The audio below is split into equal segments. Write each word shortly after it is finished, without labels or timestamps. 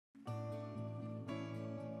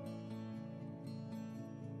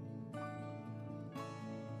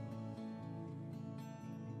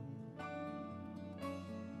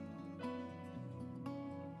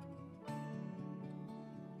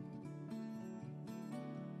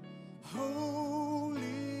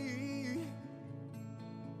Holy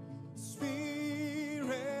Spirit,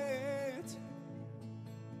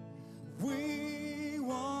 we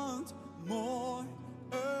want more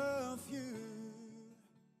of you.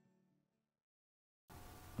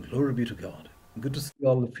 Glory be to God. Good to see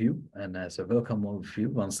all of you, and as I welcome all of you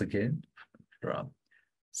once again for our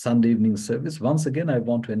Sunday evening service. Once again, I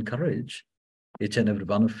want to encourage each and every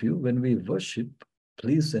one of you when we worship,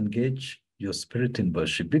 please engage your spirit in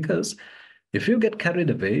worship, because if you get carried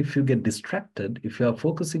away, if you get distracted, if you are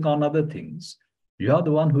focusing on other things, you are the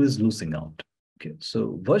one who is losing out. Okay,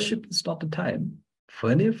 so worship is not a time for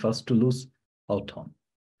any of us to lose out on.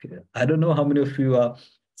 Okay, I don't know how many of you are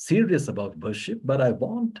serious about worship, but I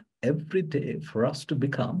want every day for us to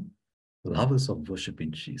become lovers of worshiping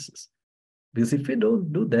Jesus. Because if we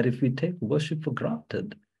don't do that, if we take worship for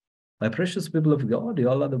granted, my precious people of God, you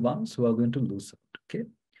all are the ones who are going to lose out. Okay.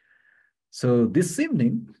 So this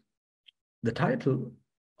evening, the title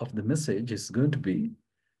of the message is going to be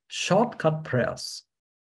Shortcut Prayers.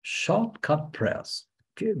 Shortcut Prayers.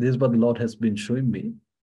 Okay, this is what the Lord has been showing me.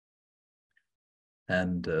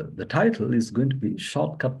 And the title is going to be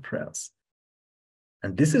Shortcut Prayers.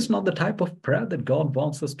 And this is not the type of prayer that God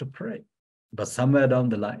wants us to pray. But somewhere down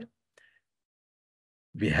the line,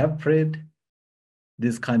 we have prayed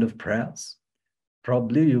these kind of prayers.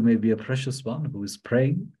 Probably you may be a precious one who is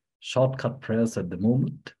praying shortcut prayers at the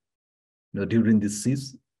moment, during this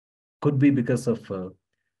season. Could be because of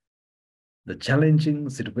the challenging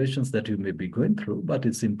situations that you may be going through, but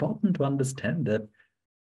it's important to understand that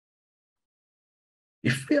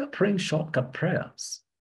if we are praying shortcut prayers,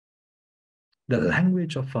 the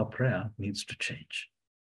language of our prayer needs to change.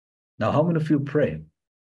 Now, how many of you pray?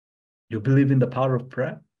 You believe in the power of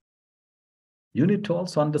prayer? You need to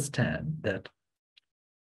also understand that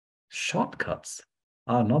shortcuts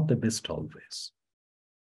are not the best always.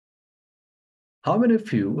 How many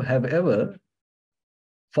of you have ever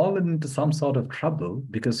fallen into some sort of trouble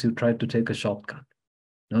because you tried to take a shortcut?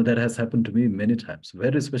 No, that has happened to me many times,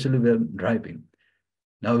 very especially when driving.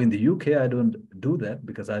 Now in the UK, I don't do that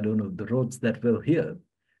because I don't know the roads that well here.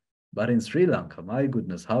 But in Sri Lanka, my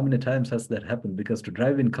goodness, how many times has that happened? Because to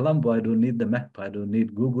drive in Colombo, I don't need the map, I don't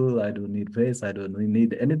need Google, I don't need Waze, I don't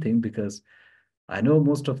need anything, because I know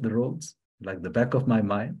most of the roads like the back of my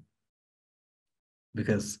mind,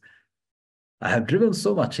 because I have driven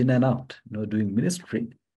so much in and out, doing ministry.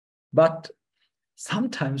 But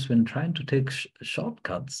sometimes when trying to take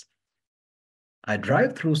shortcuts, I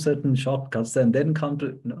drive through certain shortcuts and then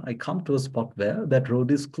I come to a spot where that road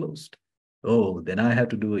is closed. Oh, then I have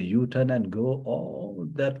to do a U-turn and go all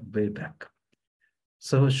that way back.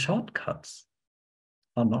 So shortcuts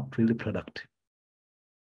are not really productive.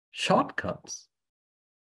 Shortcuts,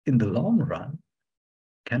 in the long run,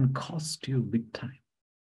 can cost you big time.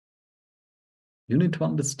 You need to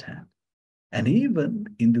understand. And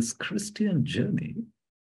even in this Christian journey,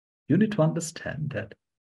 you need to understand that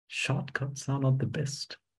shortcuts are not the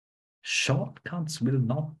best. Shortcuts will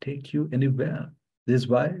not take you anywhere. This is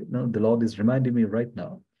why the Lord is reminding me right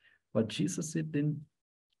now what Jesus said in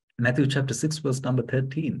Matthew chapter 6, verse number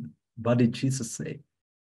 13. What did Jesus say?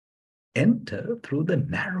 Enter through the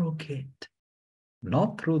narrow gate,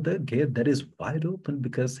 not through the gate that is wide open,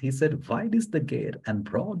 because he said, wide is the gate and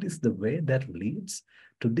broad is the way that leads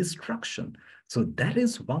to destruction. So that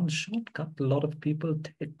is one shortcut a lot of people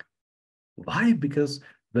take. Why? Because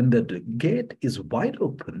when the gate is wide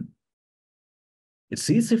open, it's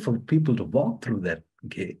easy for people to walk through that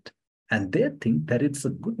gate, and they think that it's a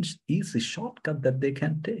good, easy shortcut that they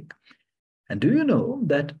can take. And do you know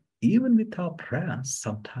that even with our prayers,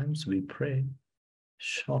 sometimes we pray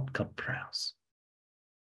shortcut prayers,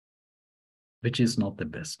 which is not the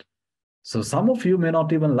best. So some of you may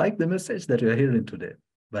not even like the message that you're hearing today,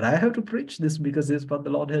 but I have to preach this because it's what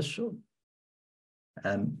the Lord has shown.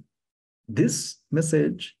 And this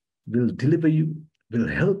message will deliver you, will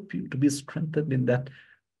help you to be strengthened in that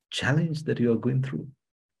challenge that you are going through.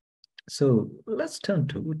 So let's turn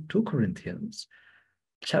to 2 Corinthians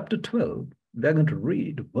chapter 12. We're going to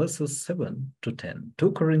read verses 7 to 10.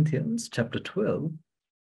 2 Corinthians chapter 12,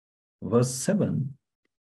 verse 7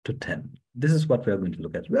 to 10. This is what we're going to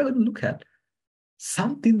look at. We're going to look at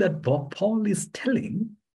something that Paul is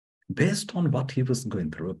telling based on what he was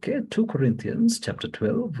going through. Okay, 2 Corinthians chapter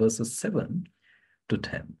 12, verses 7 to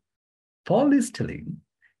 10. Paul is telling,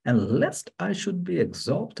 and lest I should be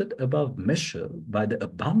exalted above measure by the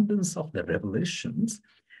abundance of the revelations,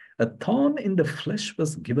 a thorn in the flesh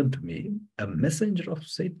was given to me, a messenger of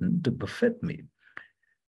Satan to buffet me,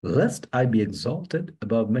 lest I be exalted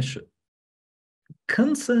above measure.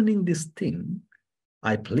 Concerning this thing,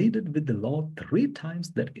 I pleaded with the Lord 3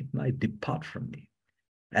 times that it might depart from me.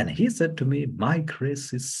 And he said to me, my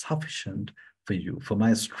grace is sufficient for you, for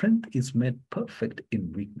my strength is made perfect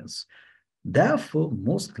in weakness. Therefore,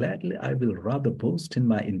 most gladly, I will rather boast in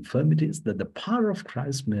my infirmities, that the power of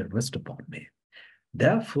Christ may rest upon me.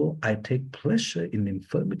 Therefore, I take pleasure in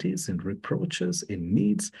infirmities, in reproaches, in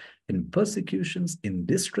needs, in persecutions, in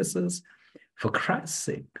distresses, for Christ's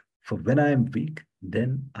sake. For when I am weak,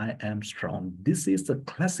 then I am strong. This is a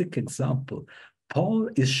classic example. Paul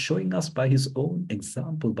is showing us by his own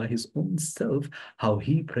example, by his own self, how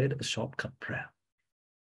he prayed a shortcut prayer.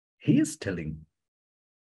 He is telling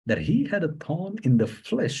that he had a thorn in the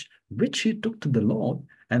flesh, which he took to the Lord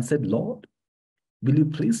and said, Lord, will you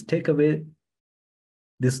please take away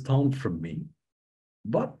this thorn from me?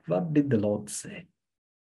 What did the Lord say?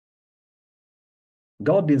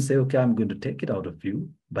 God didn't say, okay, I'm going to take it out of you.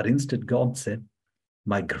 But instead, God said,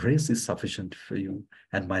 my grace is sufficient for you,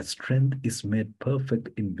 and my strength is made perfect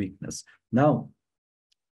in weakness. Now,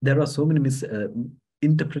 there are so many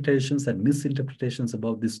interpretations and misinterpretations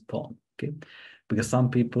about this thorn, okay? Because some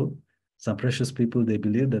people, some precious people, they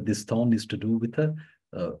believe that this thorn is to do with a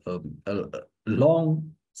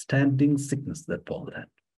long-standing sickness that Paul had.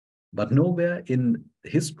 But nowhere in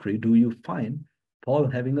history do you find Paul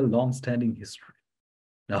having a long-standing history.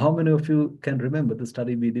 Now, how many of you can remember the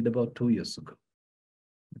study we did about 2 years ago?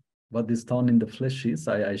 What this thorn in the flesh is,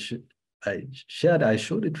 I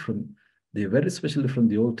showed it from very especially from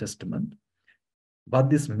the Old Testament. But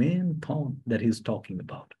this main thorn that he's talking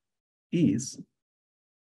about is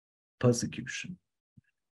persecution.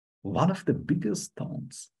 One of the biggest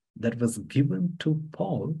thorns that was given to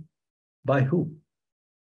Paul by who?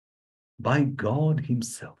 By God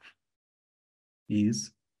himself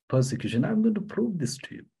is persecution. I'm going to prove this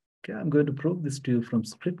to you. Okay, I'm going to prove this to you from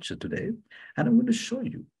scripture today, and I'm going to show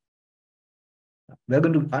you. I'm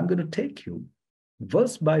going to take you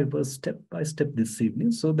verse by verse, step by step this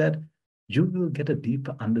evening, so that you will get a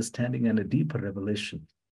deeper understanding and a deeper revelation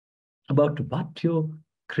about what your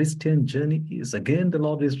Christian journey is. Again, the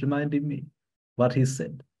Lord is reminding me what he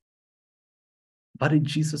said. What did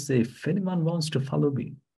Jesus say? If anyone wants to follow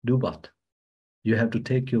me, do what? You have to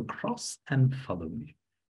take your cross and follow me.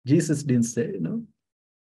 Jesus didn't say,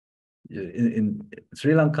 in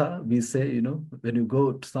Sri Lanka, we say, when you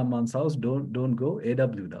go to someone's house, don't go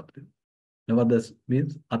AWW. Now what this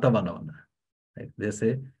means? Atavanavana. Right? They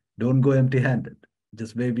say, don't go empty-handed,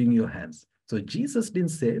 just waving your hands. So Jesus didn't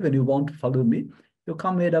say, when you want to follow me, you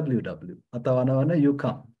come AWW. Atavanavana, you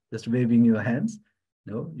come, just waving your hands.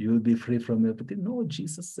 No, you will be free from everything. No,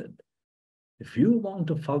 Jesus said, if you want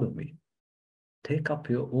to follow me, take up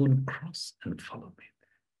your own cross and follow me.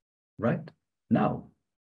 Right? Now,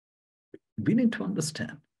 we need to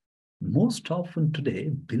understand, most often today,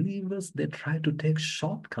 believers, they try to take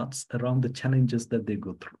shortcuts around the challenges that they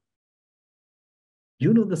go through.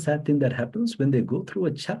 You know the sad thing that happens when they go through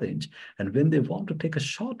a challenge, and when they want to take a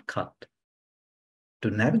shortcut to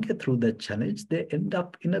navigate through that challenge, they end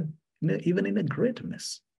up even in a great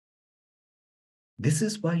mess. This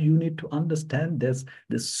is why you need to understand there's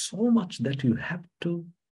so much that you have to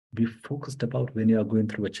be focused about when you are going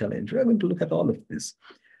through a challenge. We're going to look at all of this.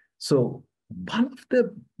 So one of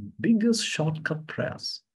the biggest shortcut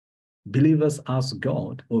prayers believers ask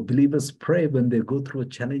God, or believers pray when they go through a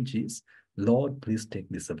challenge is, Lord, please take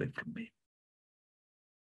this away from me.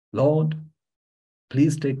 Lord,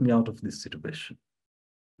 please take me out of this situation.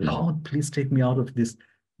 Lord, please take me out of these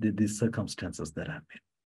circumstances that I'm in.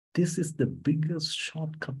 This is the biggest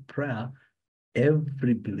shortcut prayer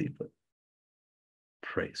every believer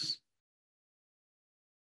prays.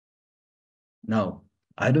 Now,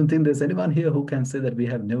 I don't think there's anyone here who can say that we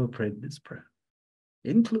have never prayed this prayer,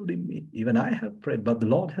 including me. Even I have prayed, but the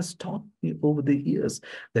Lord has taught me over the years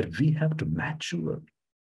that we have to mature.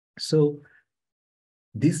 So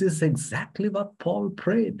this is exactly what Paul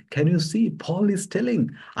prayed. Can you see? Paul is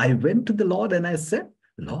telling, I went to the Lord and I said,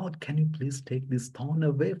 Lord, can you please take this thorn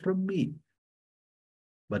away from me?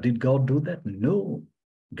 But did God do that? No.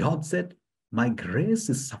 God said, my grace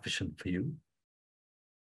is sufficient for you,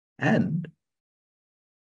 and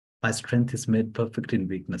my strength is made perfect in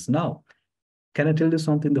weakness. Now, can I tell you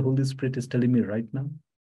something the Holy Spirit is telling me right now?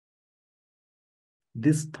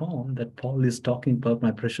 This thorn that Paul is talking about,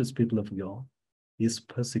 my precious people of God, is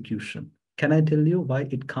persecution. Can I tell you why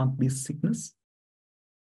it can't be sickness?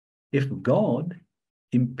 If God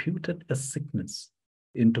imputed a sickness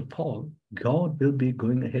into Paul, God will be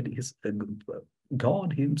going ahead.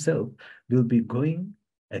 God himself will be going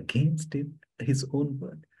against his own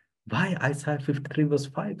word. Why Isaiah 53 verse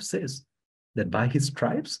 5 says that by his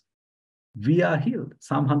stripes we are healed.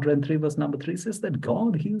 Psalm 103 verse number 3 says that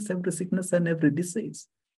God heals every sickness and every disease.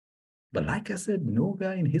 But like I said,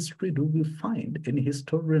 nowhere in history do we find any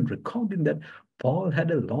historian recording that Paul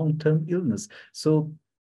had a long-term illness. So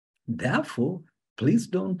therefore, please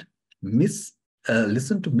don't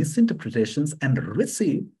listen to misinterpretations and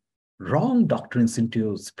receive wrong doctrines into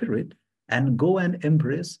your spirit and go and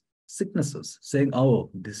embrace sicknesses, saying, oh,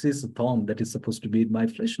 this is a thorn that is supposed to be in my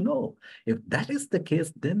flesh. No, if that is the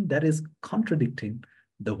case, then that is contradicting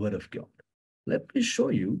the word of God. Let me show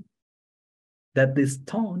you that this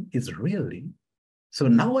thorn is really, so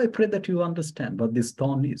now I pray that you understand what this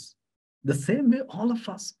thorn is. The same way all of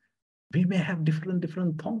us, we may have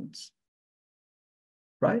different thorns,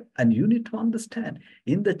 right? And you need to understand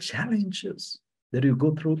in the challenges that you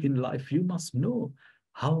go through in life, you must know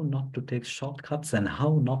how not to take shortcuts and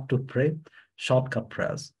how not to pray shortcut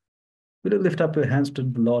prayers. Will you lift up your hands to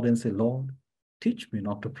the Lord and say, Lord, teach me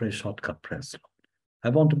not to pray shortcut prayers, Lord. I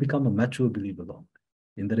want to become a mature believer, Lord,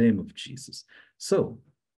 in the name of Jesus. So,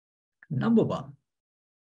 number one,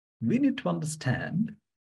 we need to understand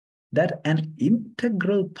that an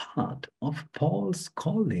integral part of Paul's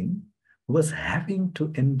calling was having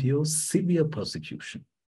to endure severe persecution.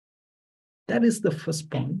 That is the first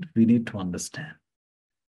point we need to understand.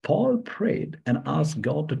 Paul prayed and asked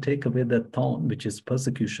God to take away the thorn, which is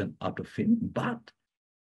persecution, out of him. But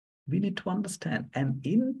we need to understand an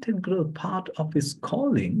integral part of his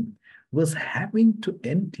calling was having to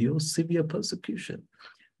endure severe persecution.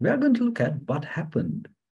 We are going to look at what happened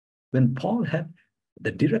when Paul had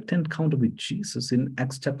the direct encounter with Jesus in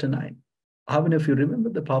Acts chapter 9. How many of you remember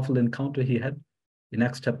the powerful encounter he had in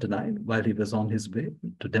Acts chapter 9 while he was on his way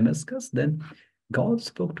to Damascus? Then God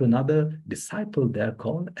spoke to another disciple there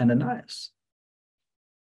called Ananias.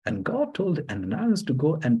 And God told Ananias to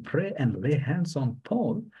go and pray and lay hands on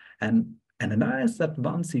Paul. And Ananias at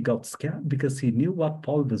once he got scared because he knew what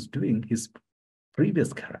Paul was doing, his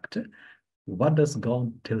previous character. What does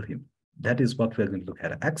God tell him? That is what we're going to look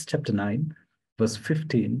at. Acts chapter 9, verse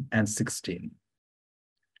 15 and 16.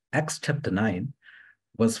 Acts chapter 9,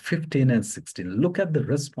 verse 15 and 16. Look at the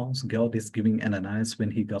response God is giving Ananias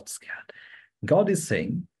when he got scared. God is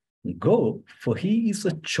saying, go, for he is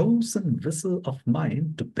a chosen vessel of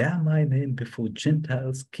mine to bear my name before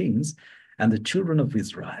Gentiles, kings, and the children of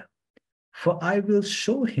Israel. For I will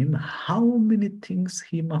show him how many things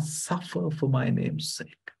he must suffer for my name's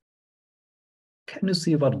sake. Can you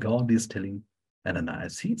see what God is telling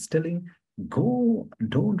Ananias? He's telling, go,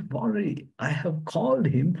 don't worry. I have called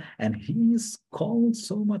him, and he is called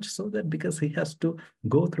so much so that because he has to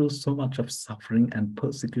go through so much of suffering and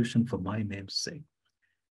persecution for my name's sake.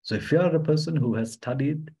 So if you are a person who has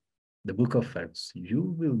studied the book of Acts,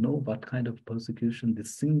 you will know what kind of persecution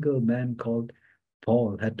this single man called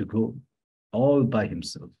Paul had to go all by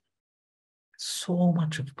himself. So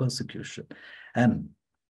much of persecution. And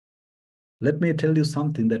let me tell you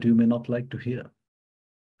something that you may not like to hear.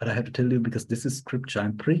 But I have to tell you because this is scripture.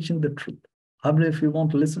 I'm preaching the truth. How many of you want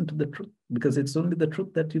to listen to the truth? Because it's only the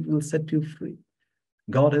truth that will set you free.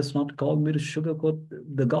 God has not called me to sugarcoat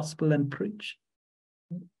the gospel and preach.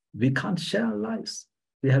 We can't share lies.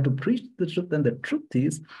 We have to preach the truth. And the truth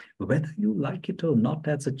is, whether you like it or not,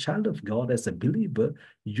 as a child of God, as a believer,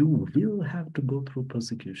 you will have to go through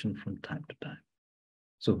persecution from time to time.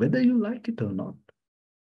 So whether you like it or not,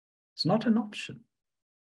 it's not an option.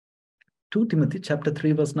 2 Timothy chapter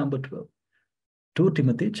 3, verse number 12. 2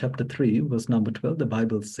 Timothy chapter 3, verse number 12, the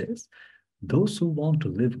Bible says, those who want to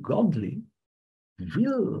live godly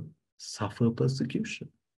will suffer persecution.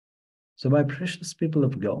 So my precious people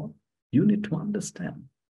of God, you need to understand.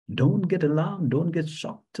 Don't get alarmed. Don't get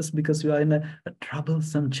shocked just because you are in a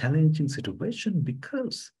troublesome, challenging situation,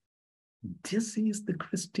 because this is the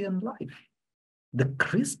Christian life. The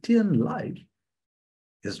Christian life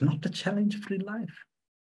is not a challenge-free life.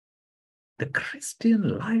 The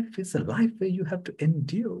Christian life is a life where you have to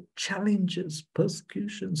endure challenges,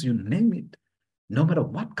 persecutions, you name it. No matter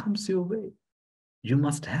what comes your way, you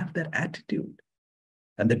must have that attitude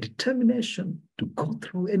and the determination to go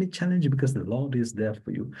through any challenge because the Lord is there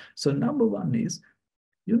for you. So number one is,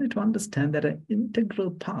 you need to understand that an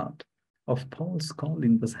integral part of Paul's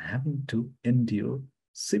calling was having to endure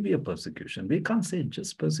severe persecution. We can't say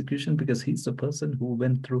just persecution because he's a person who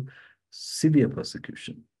went through severe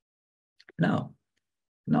persecution. Now,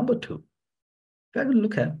 number two, we're going to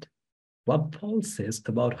look at what Paul says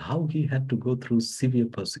about how he had to go through severe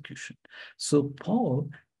persecution. So Paul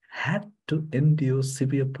had to endure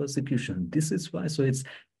severe persecution. This is why, so it's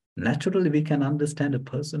naturally we can understand a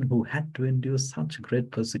person who had to endure such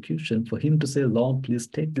great persecution. For him to say, Lord, please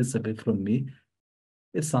take this away from me,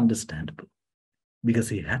 it's understandable. because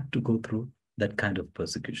he had to go through that kind of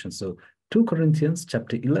persecution. So 2 Corinthians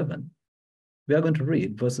chapter 11, we are going to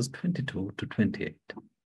read verses 22 to 28.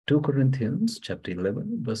 2 Corinthians chapter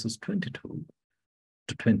 11, verses 22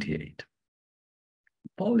 to 28.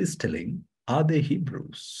 Paul is telling, are they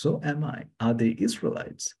Hebrews? So am I. Are they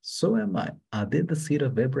Israelites? So am I. Are they the seed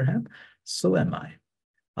of Abraham? So am I.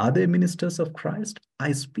 Are they ministers of Christ?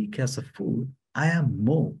 I speak as a fool. I am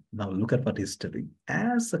more. Now look at what he's telling.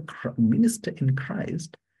 As a minister in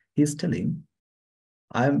Christ, he's telling,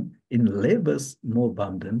 I'm in labors more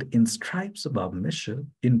abundant, in stripes above measure,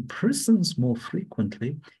 in prisons more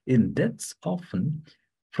frequently, in deaths often.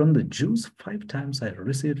 From the Jews, 5 times I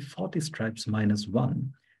received 40 stripes minus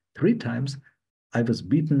 1. 3 times I was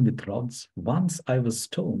beaten with rods. Once I was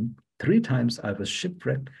stoned. 3 times I was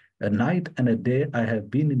shipwrecked. A night and a day I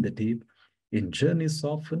have been in the deep, in journeys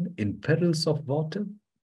often, in perils of water,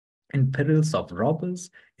 in perils of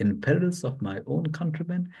robbers, in perils of my own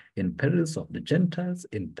countrymen, in perils of the Gentiles,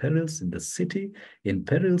 in perils in the city, in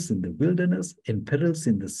perils in the wilderness, in perils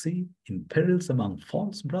in the sea, in perils among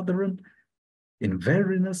false brethren, in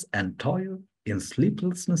weariness and toil, in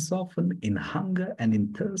sleeplessness often, in hunger and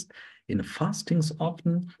in thirst, in fastings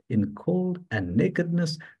often, in cold and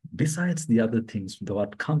nakedness, besides the other things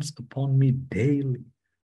that comes upon me daily.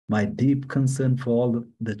 My deep concern for all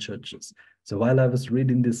the churches. So while I was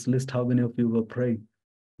reading this list, how many of you were praying,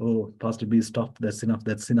 oh, Pastor B, stop, that's enough,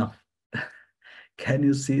 that's enough. Can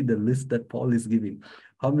you see the list that Paul is giving?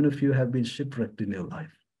 How many of you have been shipwrecked in your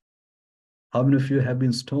life? How many of you have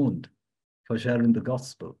been stoned for sharing the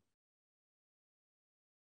gospel?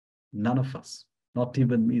 None of us, not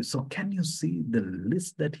even me. So can you see the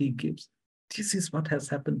list that he gives? This is what has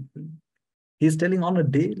happened. He's telling on a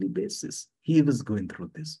daily basis, he was going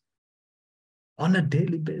through this. On a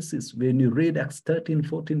daily basis, when you read Acts 13,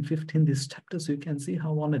 14, 15, these chapters, you can see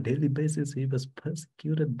how on a daily basis he was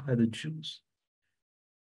persecuted by the Jews.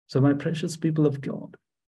 So my precious people of God,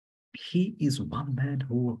 he is one man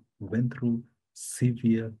who went through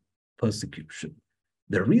severe persecution.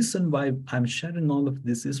 The reason why I'm sharing all of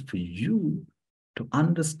this is for you to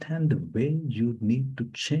understand the way you need to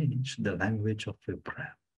change the language of your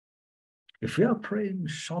prayer. If we are praying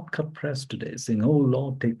shortcut prayers today, saying, oh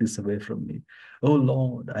Lord, take this away from me. Oh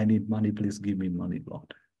Lord, I need money, please give me money,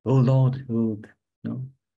 Lord. Oh Lord, oh, no.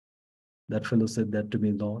 That fellow said that to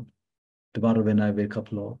me, Lord. Tomorrow when I wake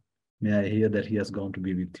up, Lord, may I hear that he has gone to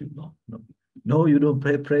be with you, Lord. No, no, you don't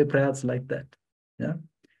pray prayers like that. Yeah.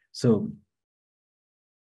 So,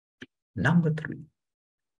 number 3,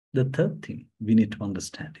 the third thing we need to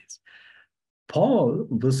understand is, Paul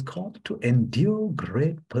was called to endure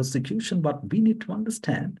great persecution, but we need to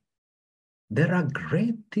understand there are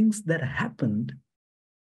great things that happened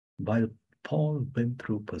while Paul went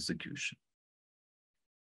through persecution.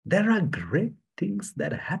 There are great things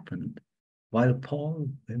that happened while Paul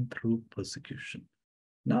went through persecution.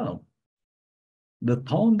 Now, the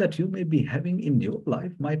thorn that you may be having in your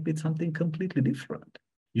life might be something completely different.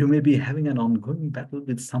 You may be having an ongoing battle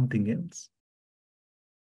with something else.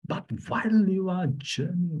 But while you are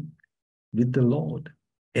journeying with the Lord,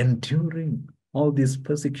 enduring all this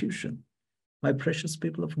persecution, my precious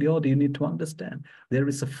people of God, you need to understand there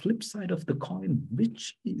is a flip side of the coin,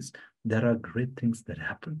 which is there are great things that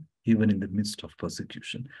happen even in the midst of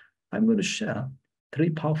persecution. I'm going to share 3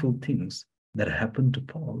 powerful things that happened to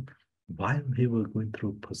Paul while he was going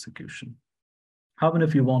through persecution. How many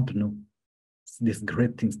of you want to know these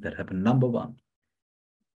great things that happened? Number 1,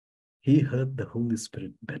 he heard the Holy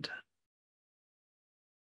Spirit better.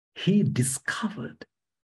 He discovered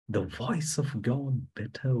the voice of God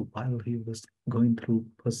better while he was going through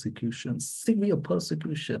persecution, severe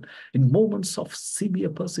persecution, in moments of severe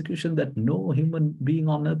persecution that no human being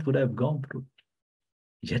on earth would have gone through.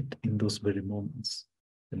 Yet in those very moments,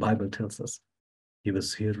 the Bible tells us he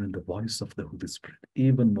was hearing the voice of the Holy Spirit,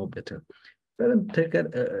 even more better. Let us take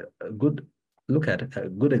a good look at a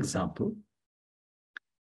good example.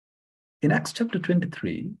 In Acts chapter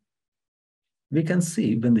 23, we can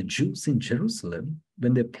see when the Jews in Jerusalem,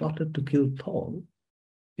 when they plotted to kill Paul,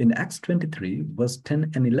 in Acts 23, verse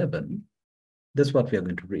 10 and 11, that's what we are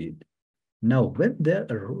going to read. Now, when there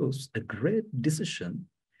arose a great decision,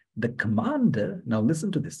 the commander, now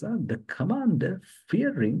listen to this, the commander,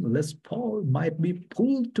 fearing lest Paul might be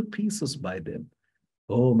pulled to pieces by them.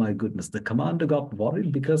 Oh my goodness, the commander got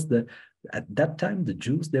worried because at that time, the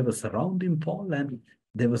Jews, they were surrounding Paul and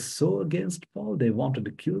they were so against Paul, they wanted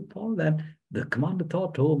to kill Paul. And the commander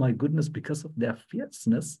thought, oh my goodness, because of their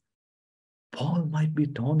fierceness, Paul might be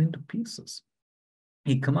torn into pieces.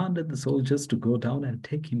 He commanded the soldiers to go down and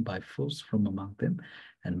take him by force from among them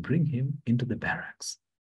and bring him into the barracks.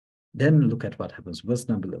 Then look at what happens. Verse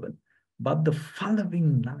number 11. But the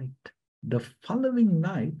following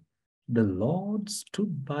night, the Lord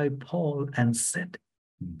stood by Paul and said,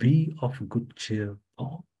 Be of good cheer,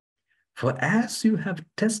 Paul. For as you have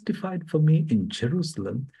testified for me in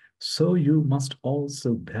Jerusalem, so you must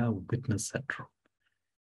also bear witness at Rome.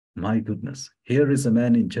 My goodness, here is a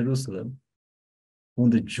man in Jerusalem whom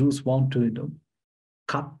the Jews want to,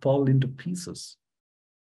 cut Paul into pieces.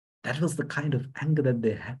 That was the kind of anger that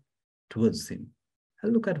they had towards him.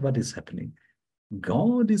 And look at what is happening.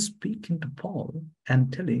 God is speaking to Paul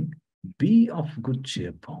and telling, Be of good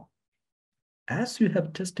cheer, Paul. As you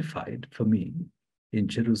have testified for me in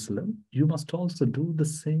Jerusalem, you must also do the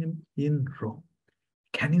same in Rome.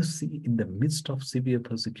 Can you see, in the midst of severe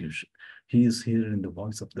persecution, he is hearing the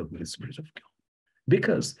voice of the Holy Spirit of God?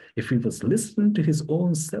 Because if he was listening to his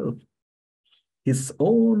own self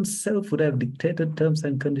would have dictated terms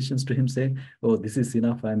and conditions to him, saying, Oh, this is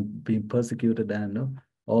enough, I'm being persecuted, and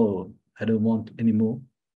oh, I don't want any more.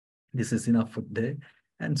 This is enough for today.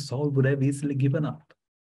 And Saul would have easily given up.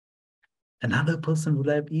 Another person would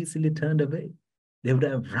have easily turned away. They would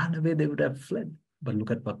have run away, they would have fled. But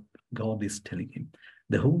look at what God is telling him.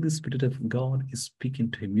 The Holy Spirit of God is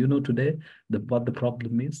speaking to him. You know today what the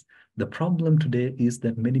problem is? The problem today is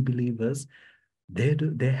that many believers, they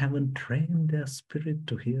haven't trained their spirit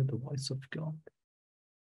to hear the voice of God.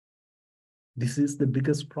 This is the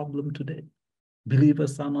biggest problem today.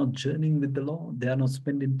 Believers are not journeying with the Lord. They are not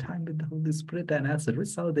spending time with the Holy Spirit. And as a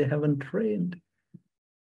result, they haven't trained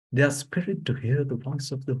their spirit to hear the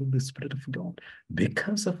voice of the Holy Spirit of God.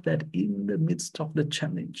 Because of that, in the midst of the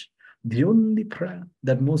challenge, the only prayer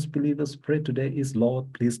that most believers pray today is,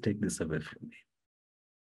 Lord, please take this away from me.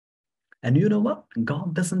 And you know what?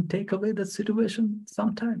 God doesn't take away the situation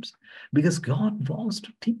sometimes, because God wants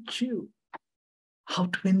to teach you how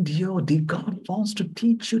to endure. God wants to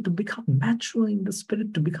teach you to become mature in the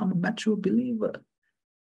spirit, to become a mature believer.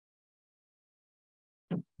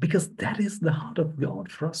 Because that is the heart of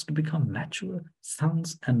God, for us to become mature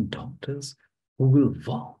sons and daughters who will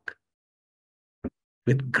walk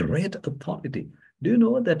with great authority. Do you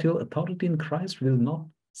know that your authority in Christ will not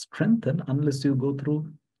strengthen unless you go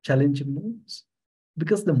through challenging moments?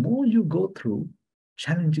 Because the more you go through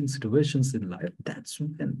challenging situations in life, that's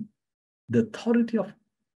when the authority of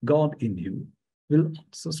God in you will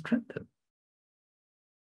also strengthen.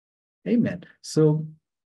 Amen. So,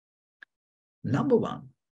 number one,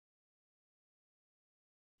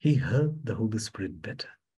 he heard the Holy Spirit better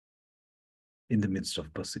in the midst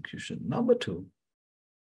of persecution. Number two,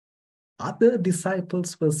 other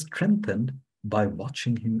disciples were strengthened by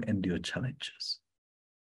watching him endure challenges.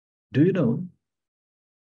 Do you know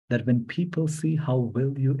that when people see how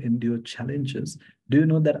well you endure challenges, do you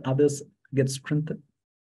know that others get strengthened?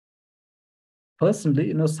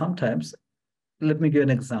 Personally, sometimes, let me give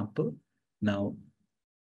an example. Now,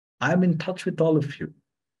 I'm in touch with all of you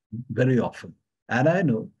very often, and I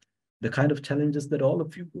know the kind of challenges that all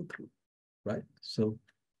of you go through, right? So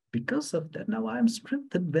because of that, now I'm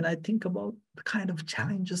strengthened when I think about the kind of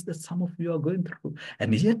challenges that some of you are going through.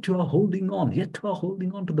 And yet you are holding on,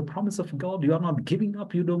 to the promise of God. You are not giving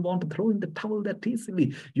up. You don't want to throw in the towel that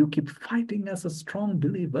easily. You keep fighting as a strong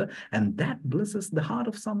believer, and that blesses the heart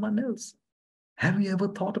of someone else. Have you ever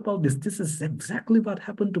thought about this? This is exactly what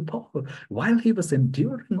happened to Paul. While he was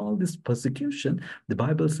enduring all this persecution, the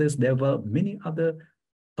Bible says there were many other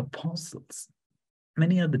apostles,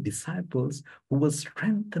 many other disciples who were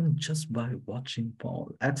strengthened just by watching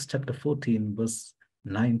Paul. Acts chapter 14, verse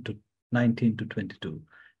 19 to 22.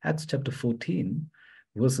 Acts chapter 14,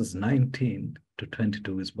 verses 19 to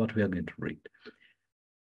 22 is what we are going to read.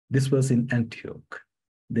 This was in Antioch.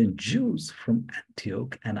 Then Jews from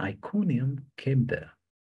Antioch and Iconium came there,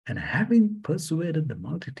 and having persuaded the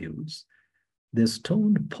multitudes, they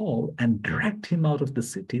stoned Paul and dragged him out of the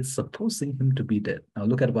city, supposing him to be dead. Now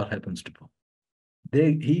look at what happens to Paul.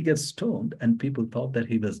 He gets stoned, and people thought that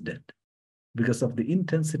he was dead because of the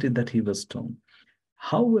intensity that he was stoned.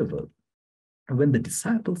 However, when the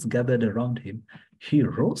disciples gathered around him, he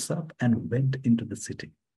rose up and went into the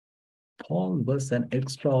city. Paul was an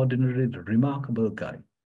extraordinarily remarkable guy.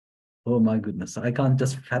 Oh my goodness, I can't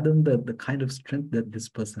just fathom the kind of strength that this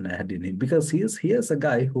person had in him, because he is a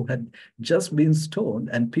guy who had just been stoned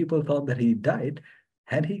and people thought that he died.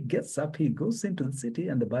 And he gets up, he goes into the city,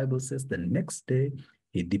 and the Bible says the next day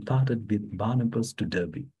he departed with Barnabas to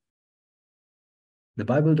Derbe. The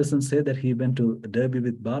Bible doesn't say that he went to Derbe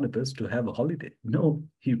with Barnabas to have a holiday. No,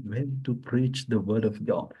 he went to preach the word of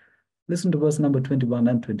God. Listen to verse number 21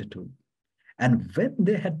 and 22. And when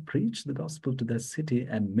they had preached the gospel to the city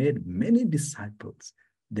and made many disciples,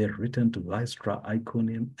 they returned to Lystra,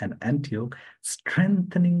 Iconium, and Antioch,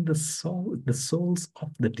 strengthening the souls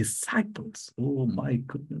of the disciples. Oh my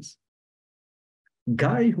goodness.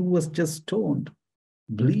 Guy who was just stoned,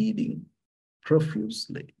 bleeding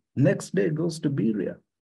profusely. Next day goes to Berea,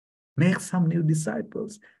 makes some new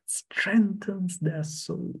disciples, strengthens their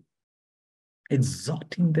soul,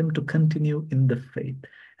 exhorting them to continue in the faith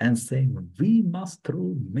and saying, we must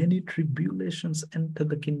through many tribulations enter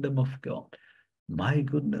the kingdom of God. My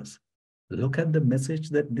goodness, look at the message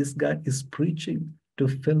that this guy is preaching to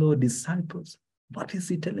fellow disciples. What is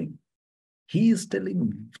he telling? He is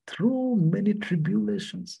telling through many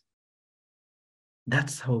tribulations.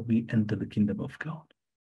 That's how we enter the kingdom of God.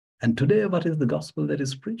 And today, what is the gospel that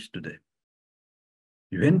is preached today?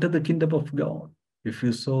 You enter the kingdom of God if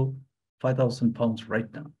you sow 5,000 pounds right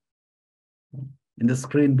now. In the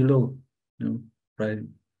screen below, right?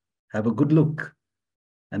 Have a good look.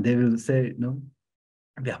 And they will say,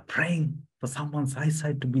 we are praying for someone's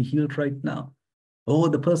eyesight to be healed right now. Oh,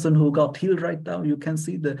 the person who got healed right now, you can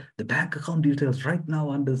see the bank account details right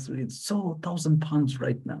now under it's so 1,000 pounds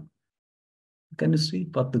right now. Can you see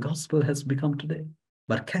what the gospel has become today?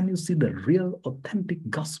 But can you see the real, authentic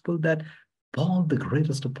gospel that Paul, the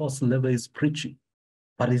greatest apostle ever, is preaching?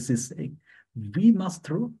 What is he saying? We must,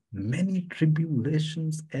 through many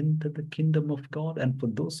tribulations, enter the kingdom of God. And for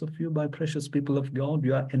those of you, my precious people of God,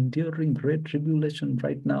 you are enduring great tribulation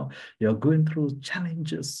right now. You are going through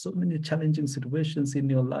challenges, so many challenging situations in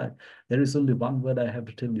your life. There is only one word I have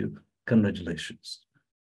to tell you: congratulations.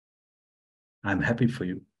 I'm happy for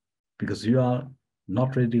you because you are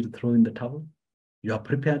not ready to throw in the towel. You are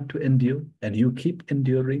prepared to endure, and you keep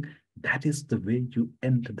enduring. That is the way you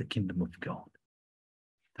enter the kingdom of God.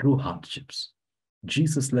 Through hardships.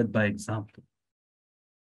 Jesus led by example.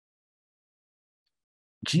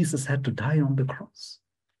 Jesus had to die on the cross.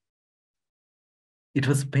 It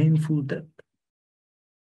was a painful death.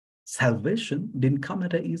 Salvation didn't come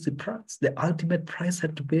at an easy price. The ultimate price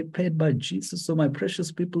had to be paid by Jesus. So my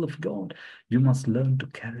precious people of God, you must learn to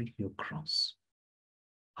carry your cross.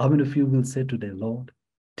 How many of you will say today, Lord,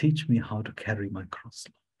 teach me how to carry my cross,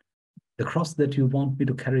 Lord? The cross that you want me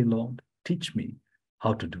to carry, Lord, teach me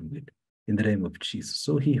how to do it in the name of Jesus.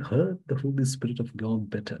 So he heard the Holy Spirit of God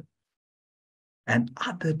better. And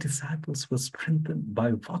other disciples were strengthened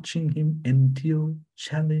by watching him endure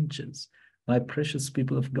challenges. My precious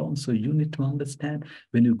people of God, so you need to understand,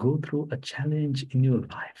 when you go through a challenge in your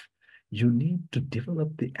life, you need to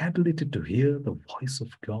develop the ability to hear the voice of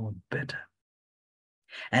God better.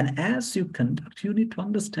 And as you conduct, you need to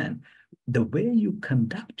understand the way you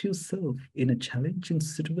conduct yourself in a challenging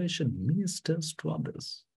situation ministers to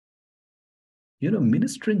others.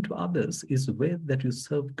 Ministering to others is the way that you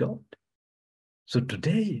serve God. So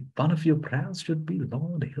today, one of your prayers should be,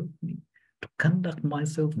 Lord, help me to conduct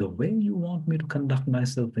myself the way you want me to conduct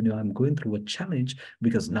myself when I'm going through a challenge,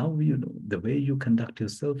 because now the way you conduct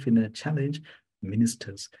yourself in a challenge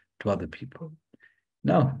ministers to other people.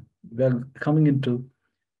 Now, we're coming into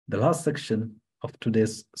the last section of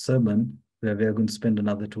today's sermon, where we are going to spend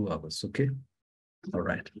another 2 hours, okay? All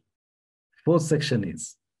right. Fourth section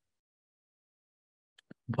is,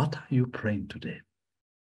 what are you praying today?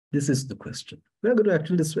 This is the question. We're going to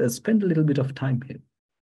actually spend a little bit of time here.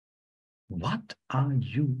 What are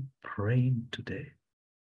you praying today?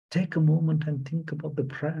 Take a moment and think about the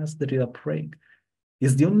prayers that you are praying.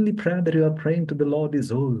 Is the only prayer that you are praying to the Lord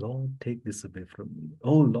is, oh Lord, take this away from me.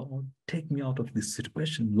 Oh Lord, take me out of this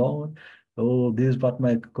situation. Lord, oh, this is what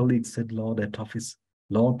my colleague said, Lord, at office.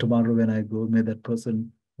 Lord, tomorrow when I go, may that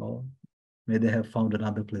person, Lord, may they have found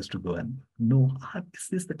another place to go. And no, is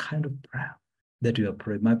this the kind of prayer that you are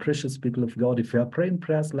praying? My precious people of God, if you are praying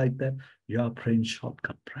prayers like that, you are praying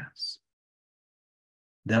shortcut prayers.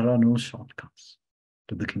 There are no shortcuts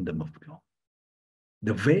to the kingdom of God.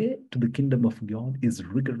 The way to the kingdom of God is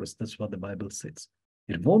rigorous. That's what the Bible says.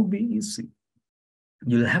 It won't be easy.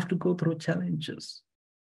 You'll have to go through challenges.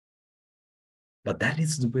 But that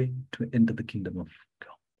is the way to enter the kingdom of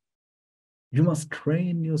God. You must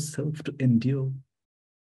train yourself to endure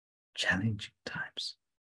challenging times.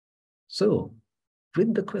 So,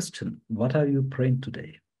 with the question, what are you praying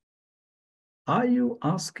today? Are you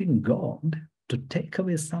asking God to take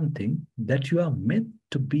away something that you are meant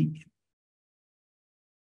to be in?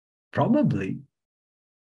 Probably,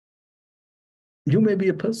 you may be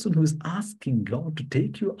a person who is asking God to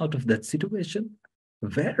take you out of that situation,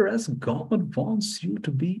 whereas God wants you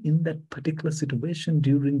to be in that particular situation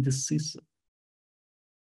during this season.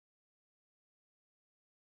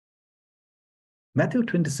 Matthew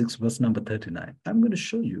 26, verse number 39. I'm going to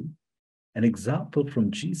show you an example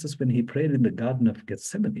from Jesus when he prayed in the Garden of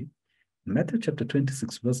Gethsemane. Matthew chapter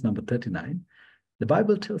 26, verse number 39, the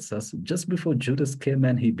Bible tells us just before Judas came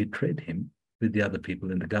and he betrayed him with the other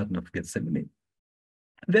people in the Garden of Gethsemane,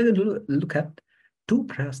 we're going to look at two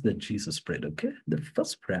prayers that Jesus prayed, okay? The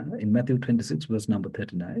first prayer in Matthew 26, verse number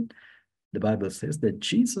 39, the Bible says that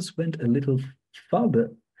Jesus went a little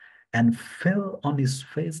further and fell on his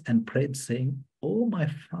face and prayed, saying, "Oh, my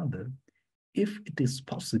Father, if it is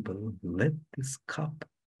possible, let this cup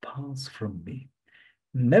pass from me.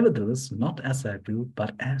 Nevertheless, not as I will,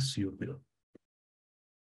 but as you will."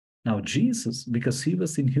 Now, Jesus, because he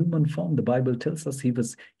was in human form, the Bible tells us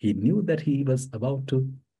he knew that he was about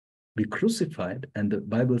to be crucified, and the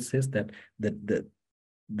Bible says that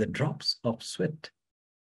the drops of sweat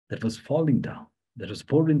that was falling down, that was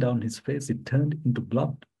pouring down his face, it turned into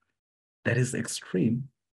blood. That is extreme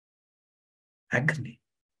agony,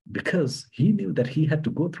 because he knew that he had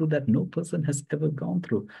to go through that no person has ever gone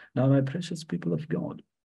through. Now, my precious people of God,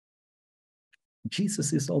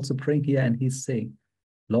 Jesus is also praying here, and he's saying,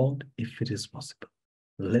 "Lord, if it is possible,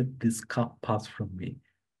 let this cup pass from me."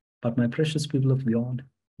 But my precious people of God,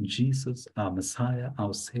 Jesus, our Messiah,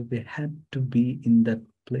 our Savior, had to be in that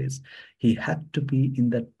place. He had to be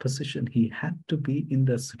in that position. He had to be in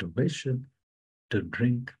that situation to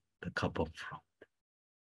drink the cup of wrath.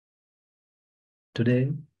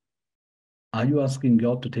 Today, are you asking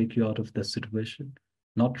God to take you out of that situation,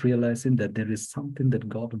 not realizing that there is something that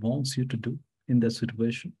God wants you to do in that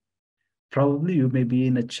situation? Probably you may be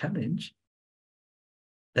in a challenge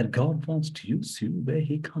that God wants to use you where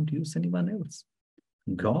he can't use anyone else.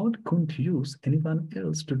 God couldn't use anyone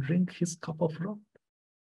else to drink his cup of wrath.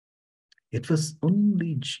 It was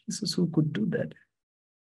only Jesus who could do that.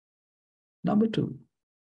 Number two,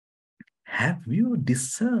 have you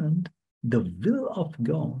discerned the will of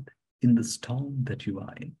God in the storm that you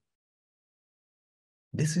are in?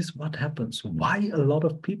 This is what happens. Why a lot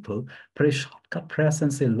of people pray shortcut prayers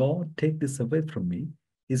and say, "Lord, take this away from me,"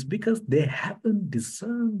 is because they haven't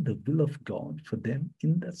discerned the will of God for them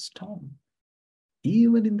in that storm.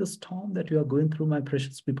 Even in the storm that you are going through, my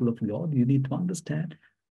precious people of God, you need to understand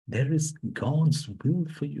there is God's will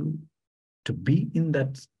for you to be in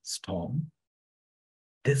that storm.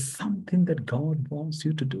 There's something that God wants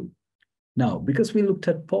you to do. Now, because we looked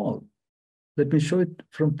at Paul, let me show it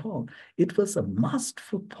from Paul. It was a must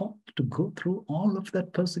for Paul to go through all of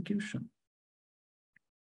that persecution.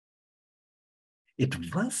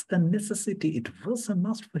 It was a necessity. It was a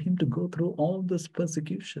must for him to go through all this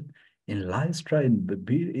persecution. In Lystra, in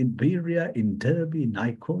Berea, in Derbe, in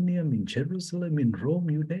Iconium, in Jerusalem, in Rome,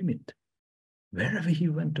 you name it. Wherever he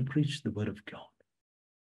went to preach the word of God.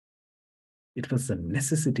 It was a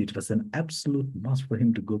necessity. It was an absolute must for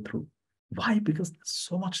him to go through. Why? Because there's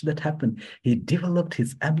so much that happened. He developed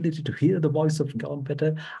his ability to hear the voice of God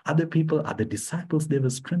better. Other people, other disciples, they were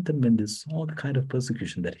strengthened when they saw the kind of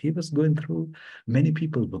persecution that he was going through. Many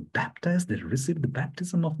people were baptized. They received the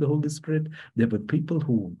baptism of the Holy Spirit. There were people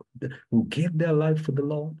who gave their life for the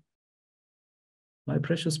Lord. My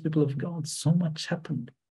precious people of God, so much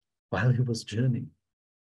happened while he was journeying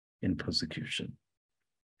in persecution.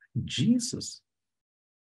 Jesus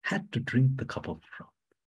had to drink the cup of wrath.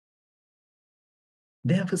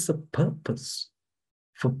 There was a purpose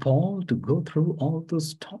for Paul to go through all those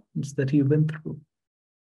storms that he went through.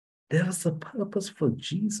 There was a purpose for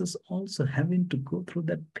Jesus also having to go through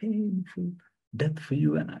that painful death for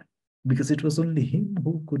you and I, because it was only him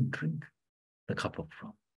who could drink the cup of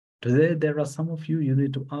wrath. Today, there are some of you, you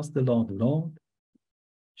need to ask the Lord, "Lord,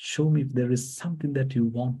 show me if there is something that you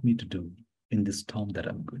want me to do in this storm that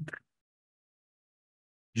I'm going through."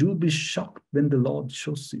 You'll be shocked when the Lord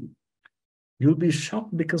shows you. You'll be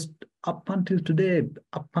shocked because up until today,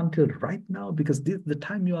 up until right now, because this is the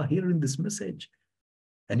time you are hearing this message,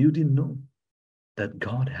 and you didn't know that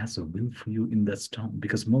God has a will for you in that storm.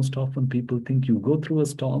 Because most often people think you go through a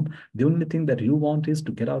storm, the only thing that you want is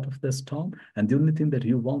to get out of the storm, and the only thing that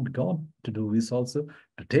you want God to do is also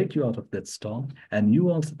to take you out of that storm. And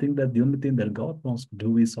you also think that the only thing that God wants to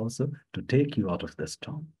do is also to take you out of the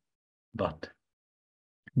storm. But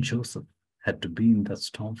Joseph had to be in that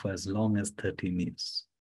storm for as long as 13 years.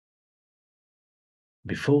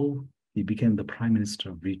 Before he became the prime minister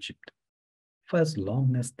of Egypt, for as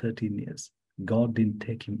long as 13 years, God didn't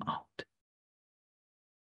take him out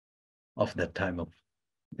of that time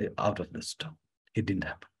out of the storm. It didn't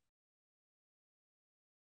happen.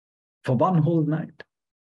 For one whole night,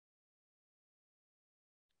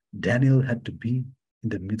 Daniel had to be in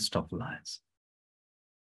the midst of lions.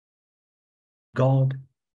 God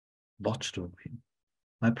watched over him.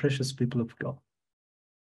 My precious people of God,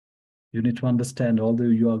 you need to understand, although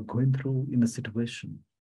you are going through in a situation,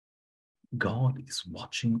 God is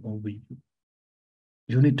watching over you.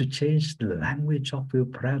 You need to change the language of your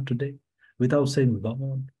prayer today without saying,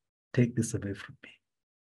 Lord, take this away from me.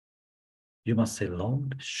 You must say,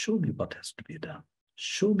 Lord, show me what has to be done.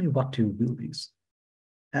 Show me what your will is.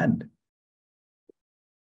 And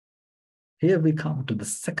here we come to the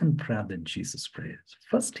second prayer that Jesus prayed.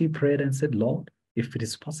 First, he prayed and said, Lord, if it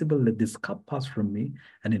is possible, let this cup pass from me.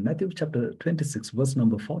 And in Matthew chapter 26, verse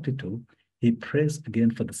number 42, he prays again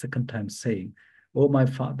for the second time, saying, Oh, my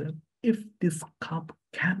Father, if this cup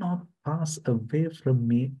cannot pass away from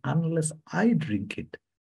me unless I drink it,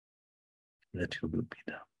 let your will be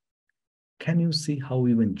done. Can you see how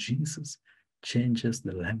even Jesus changes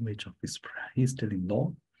the language of his prayer? He's telling,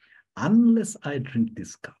 Lord, unless I drink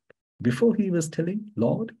this cup. Before he was telling,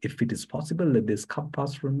 Lord, if it is possible, let this cup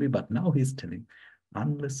pass from me. But now he's telling,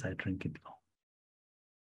 unless I drink it, Lord,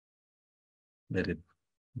 let it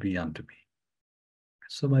be unto me.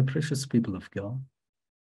 So, my precious people of God,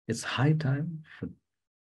 it's high time for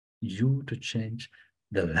you to change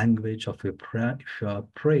the language of your prayer. If you are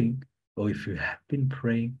praying, or if you have been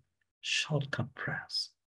praying, shortcut prayers.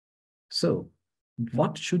 So,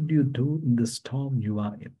 what should you do in the storm you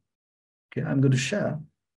are in? Okay, I'm going to share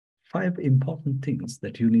 5 important things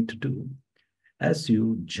that you need to do as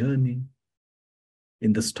you journey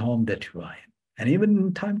in the storm that you are in. And even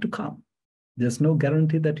in time to come, there's no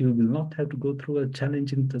guarantee that you will not have to go through a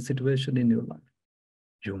challenging situation in your life.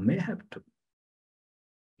 You may have to.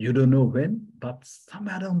 You don't know when, but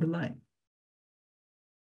somewhere down the line,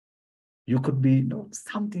 you could be,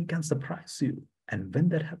 something can surprise you. And when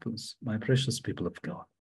that happens, my precious people of God,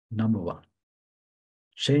 number 1,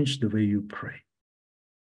 change the way you pray.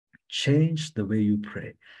 Change the way you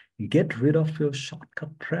pray. Get rid of your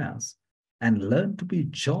shortcut prayers and learn to be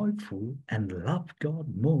joyful and love God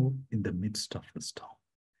more in the midst of the storm.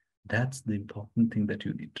 That's the important thing that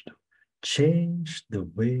you need to do. Change the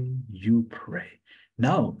way you pray.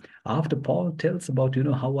 Now, after Paul tells about,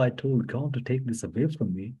 how I told God to take this away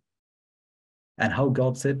from me, and how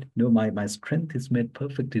God said, my strength is made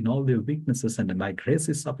perfect in all your weaknesses, and my grace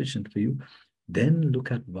is sufficient for you. Then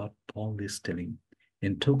look at what Paul is telling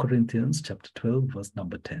in 2 Corinthians chapter 12, verse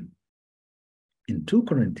number 10. In 2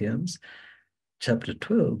 Corinthians chapter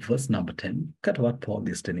 12, verse number 10, look at what Paul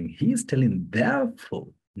is telling. He is telling, therefore,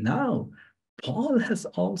 now Paul has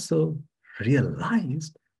also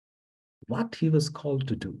realized what he was called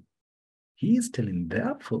to do. He is telling,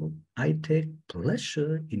 therefore, I take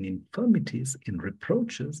pleasure in infirmities, in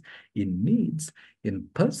reproaches, in needs, in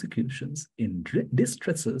persecutions, in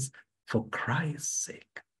distresses, for Christ's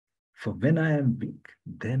sake. For when I am weak,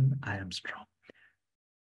 then I am strong.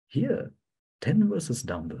 Here, 10 verses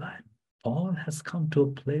down the line, Paul has come to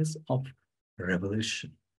a place of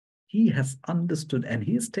revelation. He has understood, and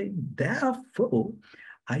he is saying, therefore,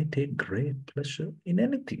 I take great pleasure in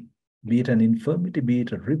anything, be it an infirmity, be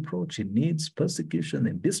it a reproach, in needs, persecution,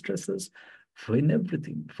 in distresses, for in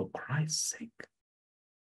everything, for Christ's sake.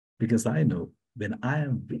 Because I know when I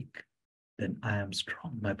am weak, then I am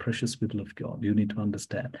strong. My precious people of God, you need to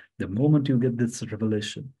understand, the moment you get this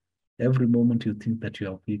revelation, every moment you think that you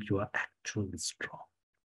are weak, you are actually strong.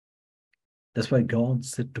 That's why God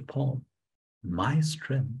said to Paul, my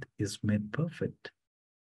strength is made perfect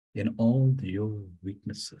in all your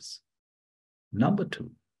weaknesses. Number 2,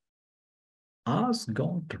 ask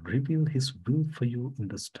God to reveal his will for you in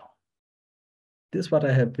the storm. This is what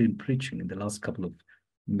I have been preaching in the last couple of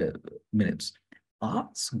minutes.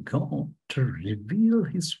 Ask God to reveal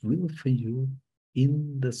his will for you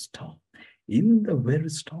in the storm. In the very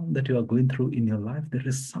storm that you are going through in your life, there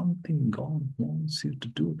is something God wants you to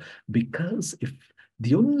do. Because if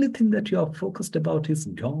the only thing that you are focused about is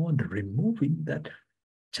God removing that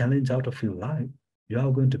challenge out of your life, you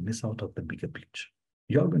are going to miss out on the bigger picture.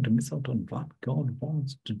 You are going to miss out on what God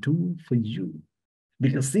wants to do for you.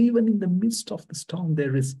 Because even in the midst of the storm,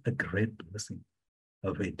 there is a great blessing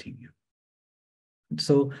awaiting you.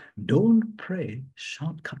 So don't pray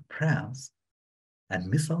shortcut prayers and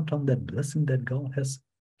miss out on that blessing that God has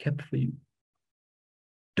kept for you.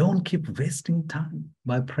 Don't keep wasting time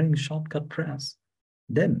by praying shortcut prayers.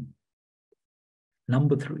 Then,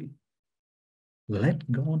 number 3, let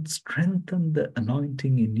God strengthen the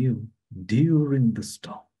anointing in you during the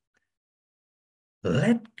storm.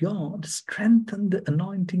 Let God strengthen the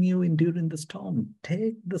anointing you in during the storm.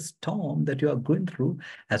 Take the storm that you are going through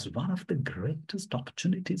as one of the greatest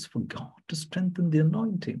opportunities for God to strengthen the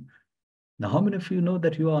anointing. Now, how many of you know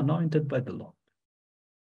that you are anointed by the Lord?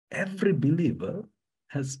 Every believer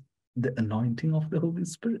has the anointing of the Holy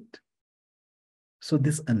Spirit. So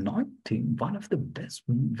this anointing, one of the best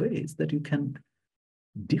ways that you can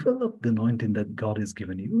develop the anointing that God has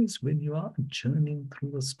given you is when you are journeying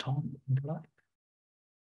through a storm in life.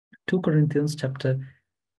 2 Corinthians chapter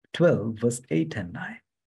 12, verse 8 and 9.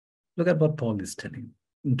 Look at what Paul is telling.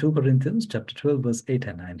 In 2 Corinthians chapter 12, verse 8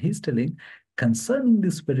 and 9, he's telling, concerning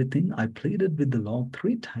this very thing, I pleaded with the Lord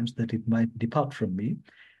 3 times that it might depart from me.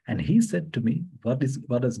 And he said to me, what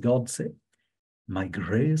does God say? My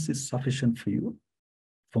grace is sufficient for you,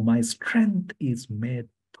 for my strength is made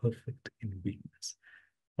perfect in weakness.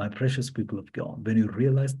 My precious people of God, when you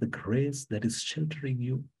realize the grace that is sheltering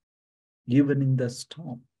you, even in the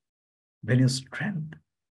storm, when your strength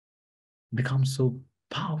becomes so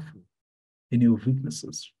powerful in your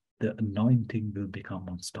weaknesses, the anointing will become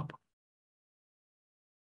unstoppable.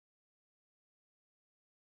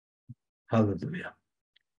 Hallelujah.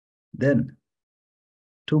 Then,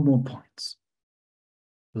 2 more points.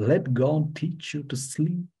 Let God teach you to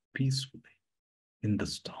sleep peacefully in the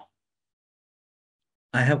storm.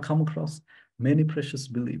 I have come across many precious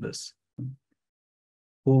believers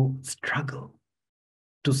who struggle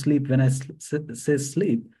to sleep. When I say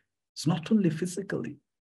sleep, it's not only physically.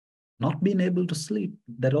 Not being able to sleep,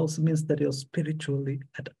 that also means that you're spiritually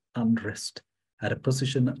at unrest, at a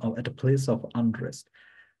position or at a place of unrest.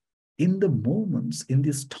 In the moments, in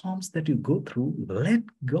the storms that you go through, let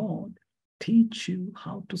God teach you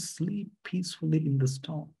how to sleep peacefully in the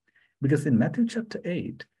storm. Because in Matthew chapter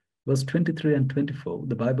 8, verse 23 and 24,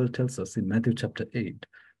 the Bible tells us in Matthew chapter 8,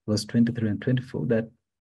 verse 23 and 24, that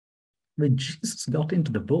when Jesus got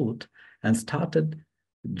into the boat and started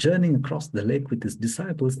journeying across the lake with his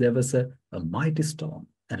disciples, there was a mighty storm.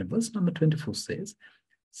 And verse number 24 says,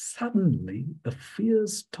 suddenly a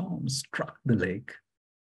fierce storm struck the lake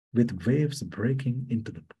with waves breaking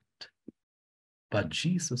into the boat. But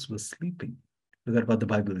Jesus was sleeping. Look at what the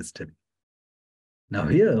Bible is telling. Now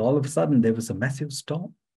here, all of a sudden, there was a massive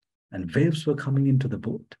storm and waves were coming into the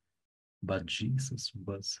boat. But Jesus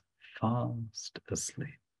was fast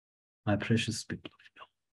asleep. My precious people of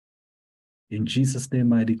God. In Jesus'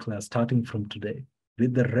 name, I declare, starting from today,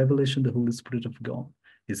 with the revelation the Holy Spirit of God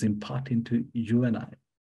is imparting to you and I,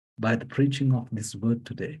 by the preaching of this word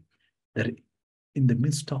today, that in the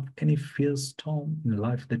midst of any fierce storm in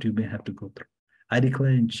life that you may have to go through, I declare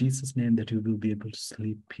in Jesus' name that you will be able to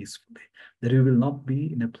sleep peacefully, that you will not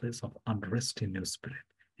be in a place of unrest in your spirit,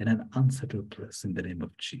 in an unsettled place in the name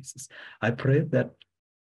of Jesus. I pray that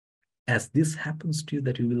as this happens to you,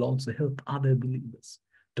 that you will also help other believers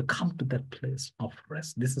to come to that place of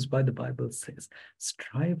rest. This is why the Bible says,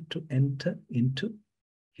 strive to enter into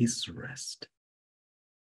his rest.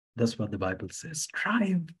 That's what the Bible says.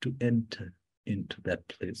 Strive to enter into that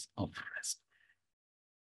place of rest.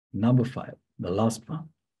 Number 5, the last one.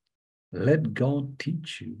 Let God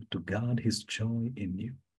teach you to guard his joy in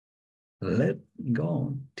you. Let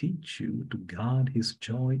God teach you to guard his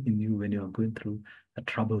joy in you when you are going through a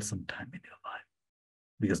troublesome time in your life.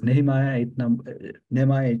 Because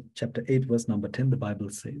Nehemiah chapter 8, verse number 10, the Bible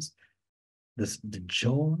says, the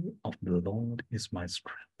joy of the Lord is my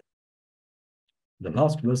strength. The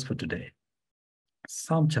last verse for today,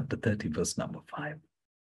 Psalm chapter 30, verse number 5.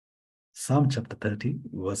 Psalm chapter 30,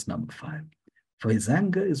 verse number 5. For his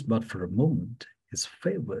anger is but for a moment, his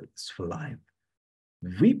favor is for life.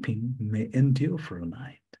 Weeping may endure for a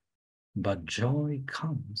night, but joy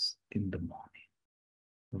comes in the morning.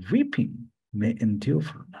 Weeping may endure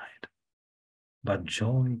for a night, but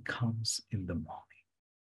joy comes in the morning.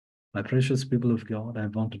 My precious people of God, I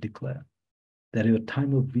want to declare that your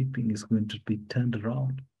time of weeping is going to be turned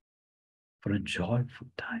around for a joyful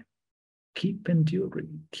time. Keep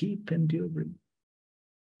enduring, keep enduring.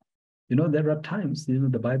 You know, there are times,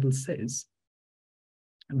 the Bible says,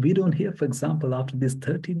 we don't hear, for example, after these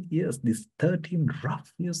 13 years, these 13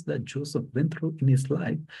 rough years that Joseph went through in his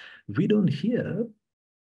life, we don't hear,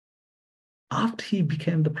 after he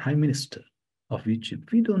became the prime minister of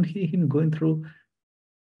Egypt, we don't hear him going through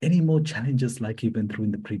any more challenges like he went through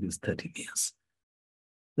in the previous 13 years.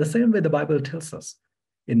 The same way the Bible tells us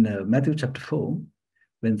in Matthew chapter 4,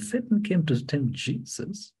 when Satan came to tempt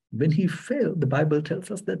Jesus, when he failed, the Bible tells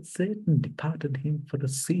us that Satan departed him for a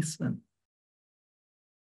season.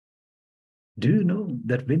 Do you know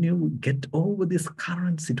that when you get over this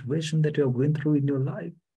current situation that you're going through in your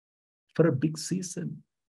life, for a big season,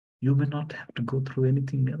 you may not have to go through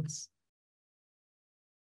anything else?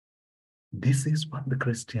 This is what the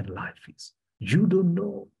Christian life is. You don't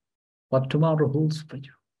know what tomorrow holds for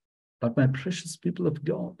you. But my precious people of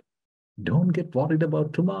God, don't get worried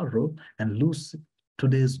about tomorrow and lose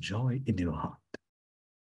today's joy in your heart.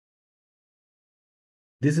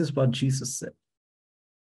 This is what Jesus said.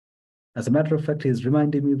 As a matter of fact, he's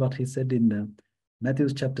reminding me what he said in Matthew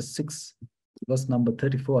chapter 6, verse number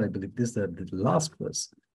 34, I believe. This is the last verse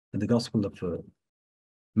in the Gospel of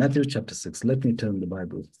Matthew chapter 6. Let me turn the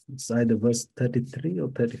Bible. It's either verse 33 or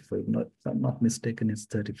 34. If I'm not mistaken, it's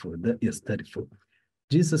 34. Yes, 34.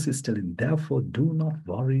 Jesus is telling, therefore, do not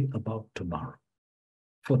worry about tomorrow.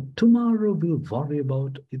 For tomorrow will worry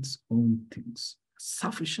about its own things.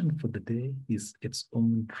 Sufficient for the day is its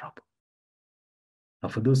own trouble. Now,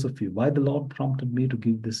 for those of you, why the Lord prompted me to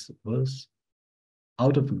give this verse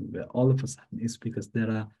out of nowhere, all of a sudden, is because there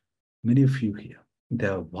are many of you here. They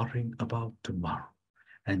are worrying about tomorrow.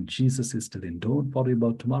 And Jesus is telling, don't worry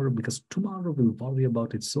about tomorrow, because tomorrow will worry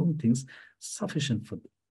about its own things. Sufficient for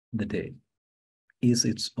the day is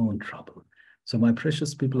its own trouble. So, my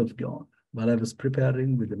precious people of God, while I was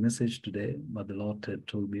preparing with the message today, what the Lord had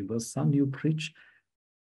told me was, son, you preach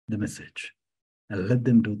the message and let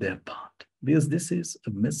them do their part. Because this is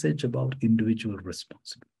a message about individual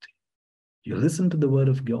responsibility. You listen to the word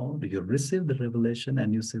of God, you receive the revelation,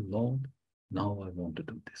 and you say, Lord, now I want to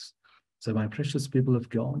do this. So, my precious people of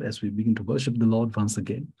God, as we begin to worship the Lord once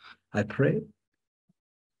again, I pray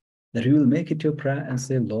that you will make it your prayer and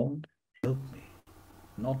say, Lord, help me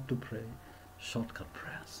not to pray shortcut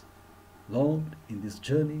prayers. Lord, in this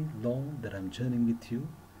journey, Lord, that I'm journeying with you,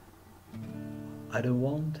 I don't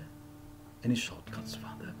want any shortcuts,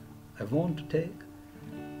 Father. I want to take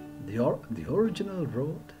the original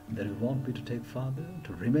road that you want me to take, Father,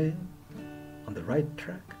 to remain on the right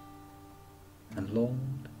track. And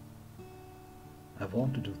Lord, I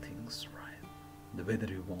want to do things right, the way that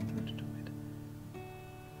you want me to do it.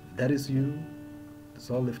 If that is you, let's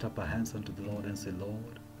all lift up our hands unto the Lord and say,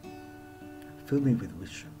 Lord, fill me with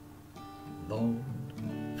vision. Lord,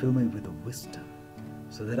 fill me with the wisdom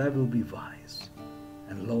so that I will be wise.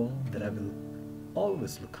 And Lord, that I will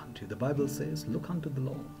always look unto you. The Bible says, look unto the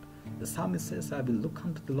Lord. The psalmist says, I will look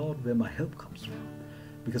unto the Lord where my help comes from.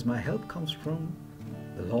 Because my help comes from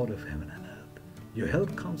the Lord of heaven and earth. Your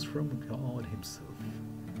help comes from God himself.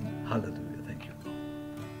 Hallelujah. Thank you,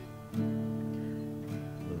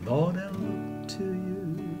 Lord. Lord, I look to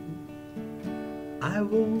you. I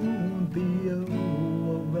won't be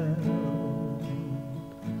overwhelmed.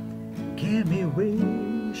 Give me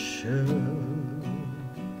vision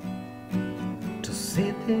to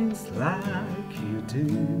see things like you do.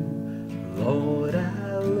 Lord,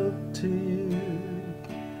 I look to you.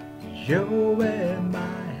 You're where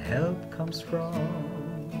my help comes from.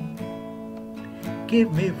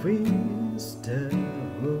 Give me wisdom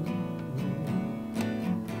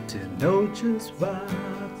to know just what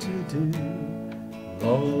to do.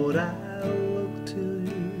 Lord, I look to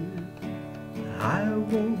you. I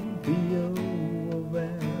won't be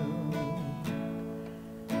overwhelmed.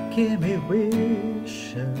 Give me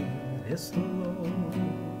vision, yes, Lord,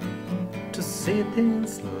 to see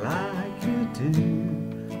things like you do.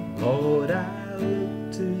 Lord, I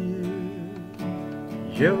look to you.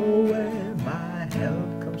 You're where my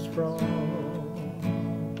help comes from.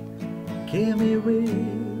 Give me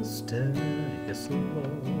wisdom, yes,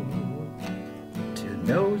 Lord, to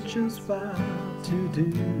know just what to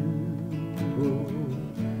do.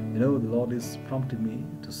 You know, the Lord is prompting me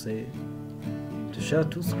to say, to share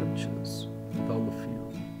two scriptures with all of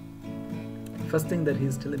you. First thing that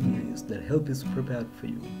He's telling me is that help is prepared for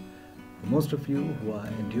you. For most of you who are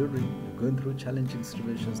enduring, going through challenging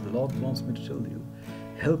situations, the Lord wants me to tell you,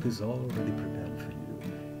 help is already prepared for you.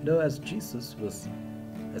 You know, as Jesus was,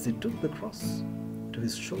 as He took the cross to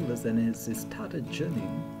His shoulders and as He started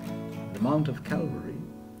journeying the Mount of Calvary,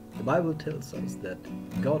 the Bible tells us that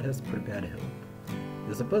God has prepared help.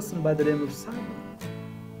 There's a person by the name of Simon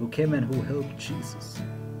who came and who helped Jesus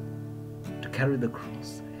to carry the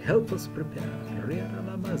cross. Help us prepare.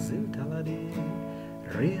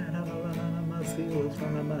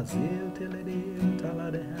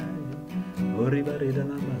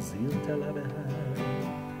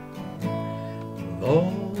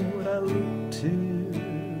 Lord, I look to you.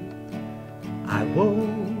 I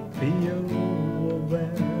won't be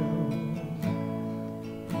overwhelmed.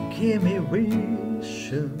 Give me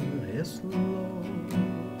vision, yes, Lord,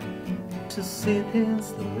 to see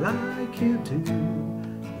things like you do.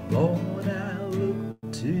 Lord, I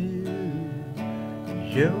look to you.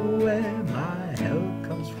 You're where my help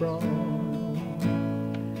comes from.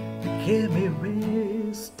 Give me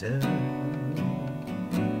wisdom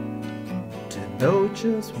to know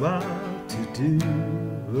just what to do.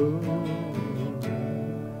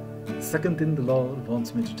 Second thing the Lord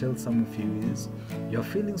wants me to tell some of you is, you're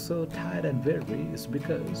feeling so tired and weary is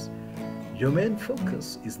because your main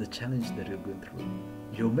focus is the challenge that you're going through.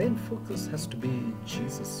 Your main focus has to be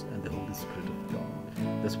Jesus and the Holy Spirit of God.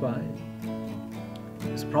 That's why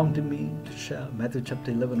is prompting me to share Matthew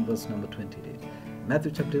chapter 11, verse number 28.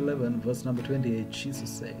 Matthew chapter 11, verse number 28, Jesus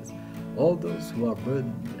says, all those who are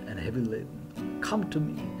burdened and heavy laden, come to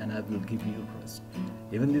me and I will give you rest.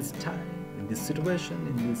 Even this time, in this situation,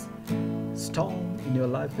 in this storm in your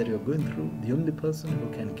life that you're going through, the only person who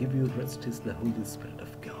can give you rest is the Holy Spirit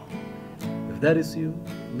of God. If that is you,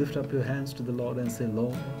 lift up your hands to the Lord and say,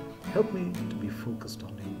 Lord, help me to be focused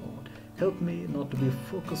on you, Lord. Help me not to be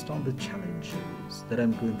focused on the challenges that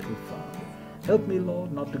I'm going through, Father. Help me,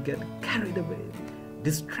 Lord, not to get carried away,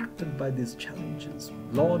 distracted by these challenges,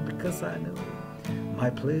 Lord, because I know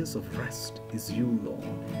my place of rest is you, Lord.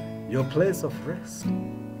 Your place of rest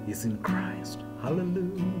is in Christ.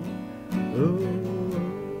 Hallelujah.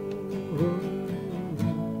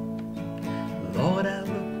 Lord, I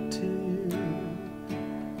look to you.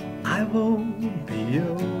 I won't be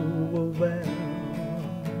overwhelmed.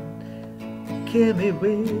 Give me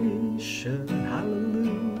vision,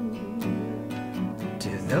 hallelujah, to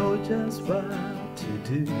know just what to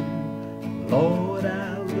do. Lord,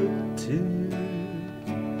 I look to you.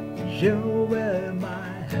 You're where my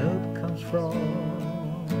help comes from.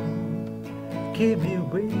 Give me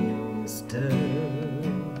wisdom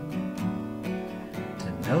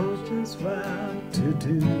to know just what to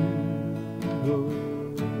do.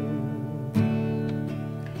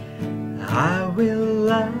 I will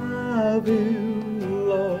love you,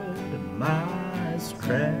 Lord, my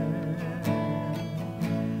strength,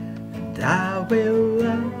 and I will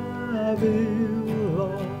love you,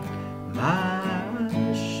 Lord, my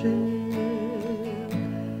shield.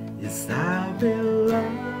 Yes, I will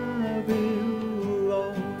love you,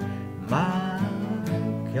 Lord, my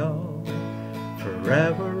God,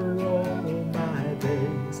 forever all my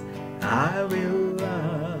days. I will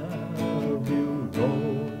love you,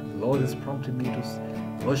 Lord. The Lord is prompting me to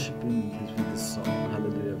worship Him with this song.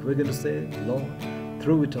 Hallelujah. We're going to say, Lord,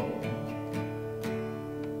 through it all,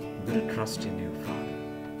 I'm going to trust in you, Father.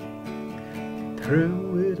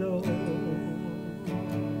 Through it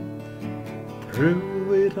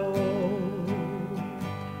all,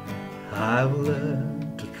 I've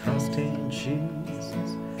learned to trust in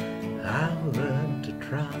Jesus. I've learned to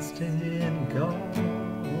trust in God.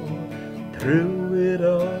 Through it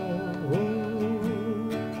all,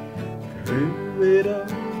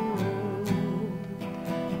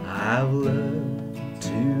 I've learned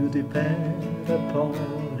to depend upon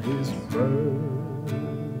His word.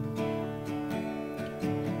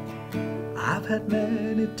 I've had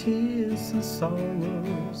many tears and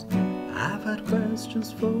sorrows. I've had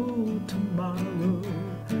questions for tomorrow.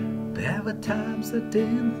 There were times I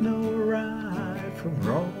didn't know right from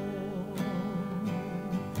wrong.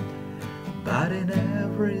 But in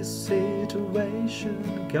every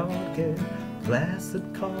situation, God gave blessed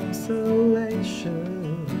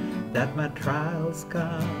consolation, that my trials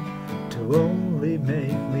come to only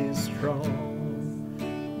make me strong.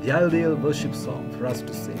 The ideal worship song for us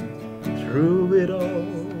to sing. Through it all,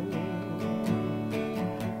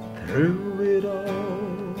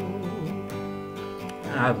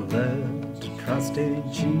 I've learned to trust in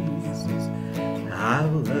Jesus.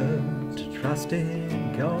 I've learned to trust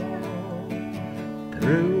in God.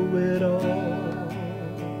 Through it all,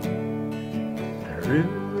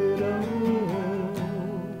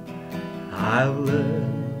 I've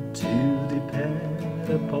learned to depend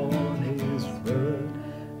upon His word.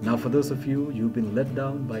 Now for those of you, you've been let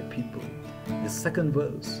down by people, the second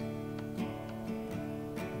verse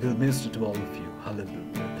will minister to all of you.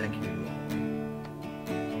 Hallelujah. Thank you, Lord.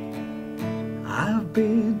 I've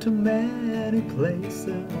been to many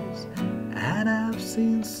places and I've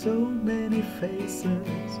seen so many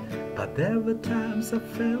faces, but there were times I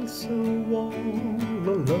felt so all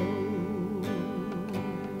alone.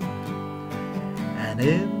 And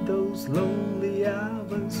in those lonely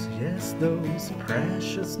hours, yes, those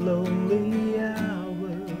precious lonely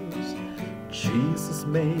hours, Jesus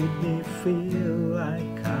made me feel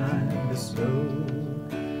like I'm His own.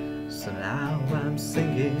 So now I'm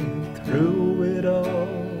singing through it all,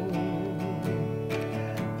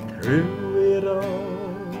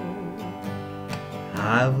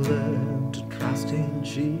 I've learned to trust in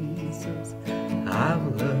Jesus.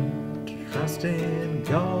 I've learned to trust in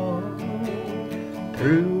God.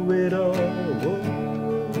 Through it all,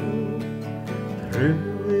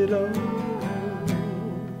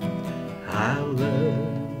 I've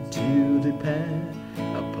learned to depend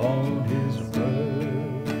upon His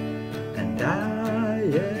word, and I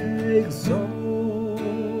exalt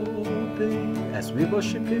Thee. As we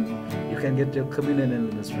worship Him, you can get your communion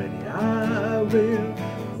elements ready. I will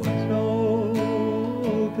exalt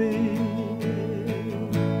Thee,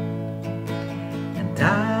 and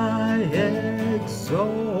I exalt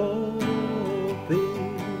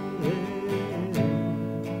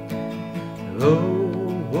Oh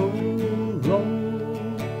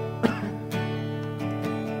Lord,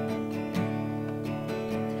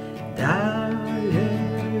 thy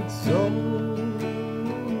exalted,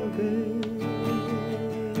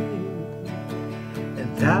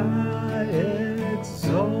 and thy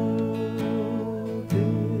exalted,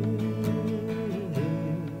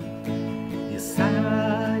 yes, I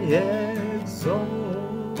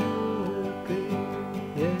exalted,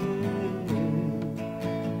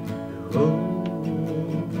 oh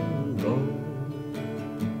Lord.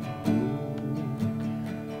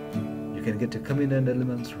 You can get your communion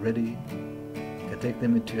elements ready. You can take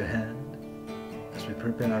them into your hand as we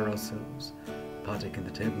prepare ourselves, partake in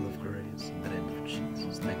the table of grace in the name of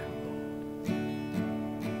Jesus. Thank you, Lord.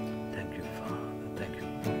 Thank you, Father. Thank you,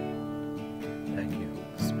 Lord. Thank you,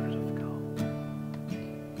 Holy Spirit of God.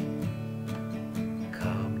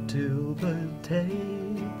 Come to the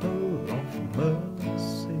table of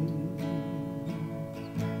mercy,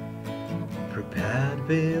 prepared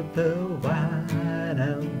with the wine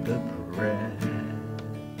and the bread.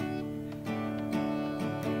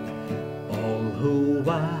 All who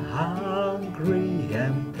are hungry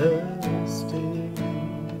and thirsty,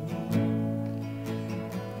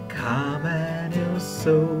 come and your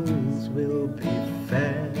souls will be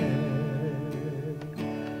fed.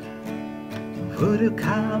 Would you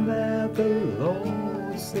come at the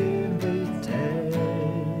Lord's invitation?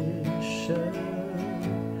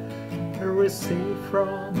 Receive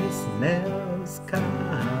from his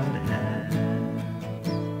nail-scarred hands.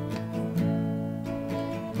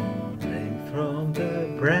 Drink from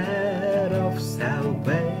the bread of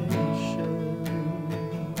salvation,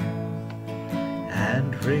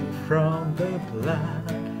 and drink from the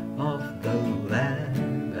blood of the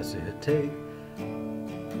Lamb. As you take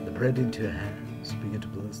the bread into your hands, begin to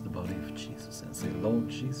bless the body of Jesus and say, Lord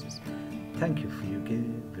Jesus, thank you for you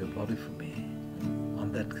gave your body for me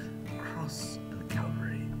on that cross and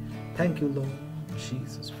Calvary. Thank you, Lord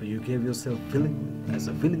Jesus, for you gave yourself willingly as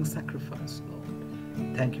a willing sacrifice,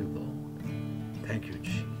 Lord. Thank you, Lord. Thank you,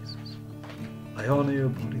 Jesus. I honor your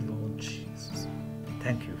body, Lord Jesus.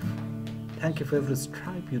 Thank you. Thank you for every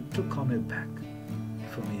stripe you took on your back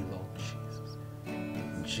for me, Lord Jesus.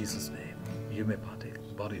 In Jesus' name, you may partake of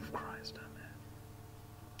the body of Christ. Amen.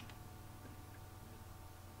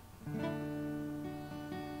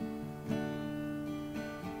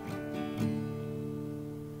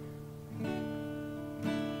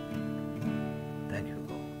 Thank you,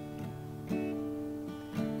 Lord.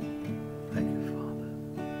 Thank you, Father.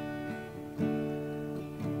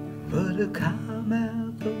 Would you come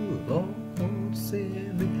at the Lord's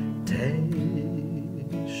invitation?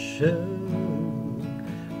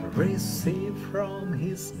 Receive from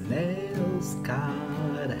his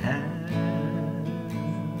nail-scarred hands.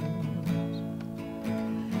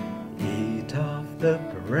 Eat of the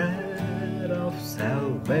bread of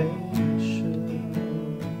salvation,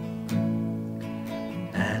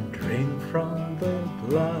 and drink from the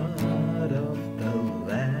blood of the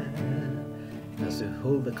Lamb. As you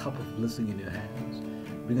hold the cup of blessing in your hands,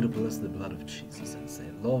 begin to bless the blood of Jesus and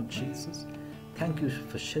say, Lord Jesus, thank you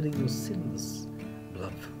for shedding your sinless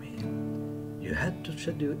blood for me. You had to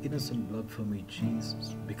shed your innocent blood for me,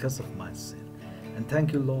 Jesus, because of my sin. And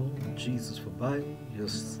thank you, Lord Jesus, for by your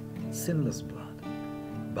sinless blood,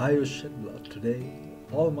 by your shed blood today,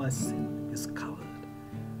 all my sin is covered.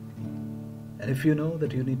 And if you know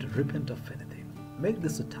that you need to repent of anything, make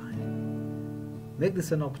this a time. Make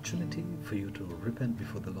this an opportunity for you to repent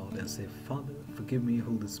before the Lord and say, Father, forgive me,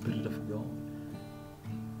 Holy Spirit of God,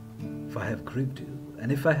 if I have grieved you.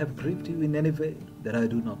 And if I have grieved you in any way that I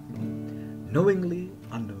do not know, knowingly,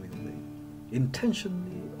 unknowingly,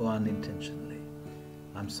 intentionally or unintentionally,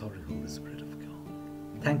 I'm sorry, Holy Spirit of God.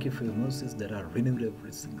 Thank you for your mercies that are renewed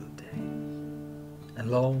every single day.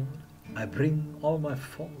 And Lord, I bring all my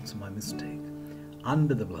faults, my mistake,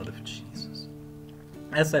 under the blood of Jesus.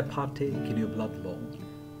 As I partake in your blood, Lord,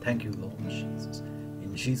 thank you, Lord Jesus.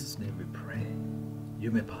 In Jesus' name we pray.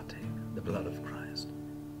 You may partake the blood of Christ,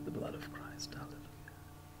 the blood of Christ. Hallelujah.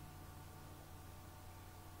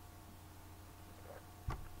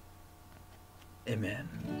 Amen.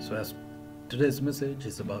 So as today's message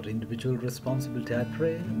is about individual responsibility, I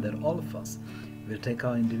pray that all of us will take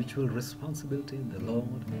our individual responsibility in the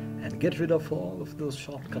Lord and get rid of all of those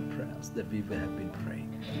shortcut prayers that we have been praying.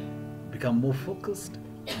 Become more focused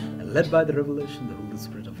and led by the revelation the Holy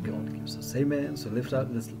Spirit of God gives us. Amen. So let's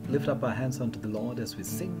lift up our hands unto the Lord as we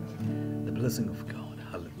sing the blessing of God.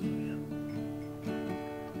 Hallelujah.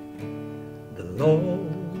 The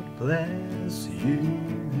Lord bless you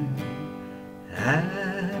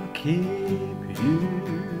and keep you,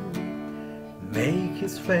 make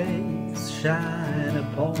his face shine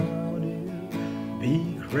upon you,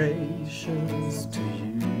 be gracious to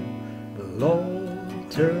you. The Lord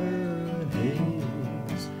turn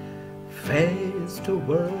his face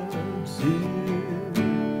towards you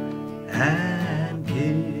and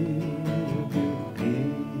give you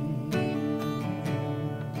peace.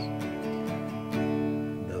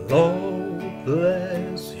 The Lord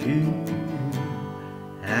bless you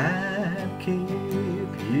and keep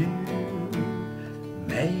you,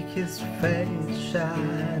 make his face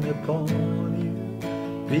shine upon you,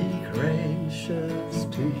 be gracious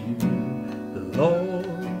to you. The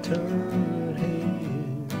Lord turn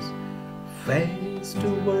his face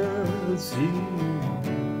towards you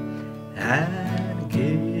and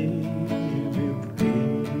give you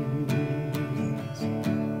peace.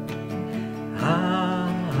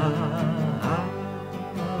 Amen.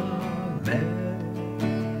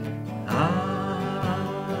 Amen.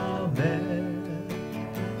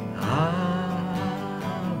 Amen.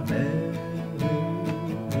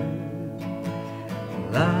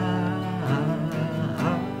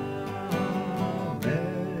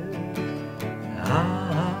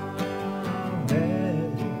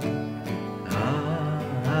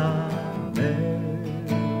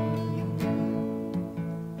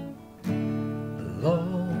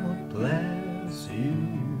 Lord bless you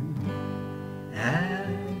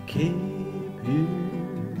and keep you,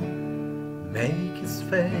 make his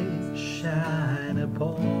face shine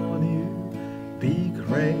upon you, be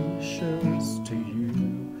gracious to you.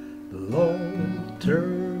 The Lord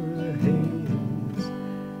turn his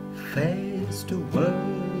face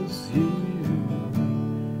towards you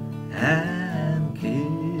and give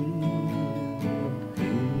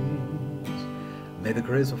peace. May the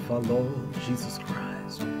grace of our Lord Jesus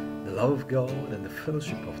Christ, the love of God, and the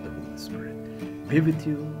fellowship of the Holy Spirit be with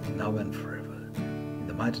you now and forever. In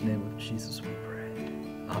the mighty name of Jesus we pray.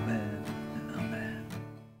 Amen.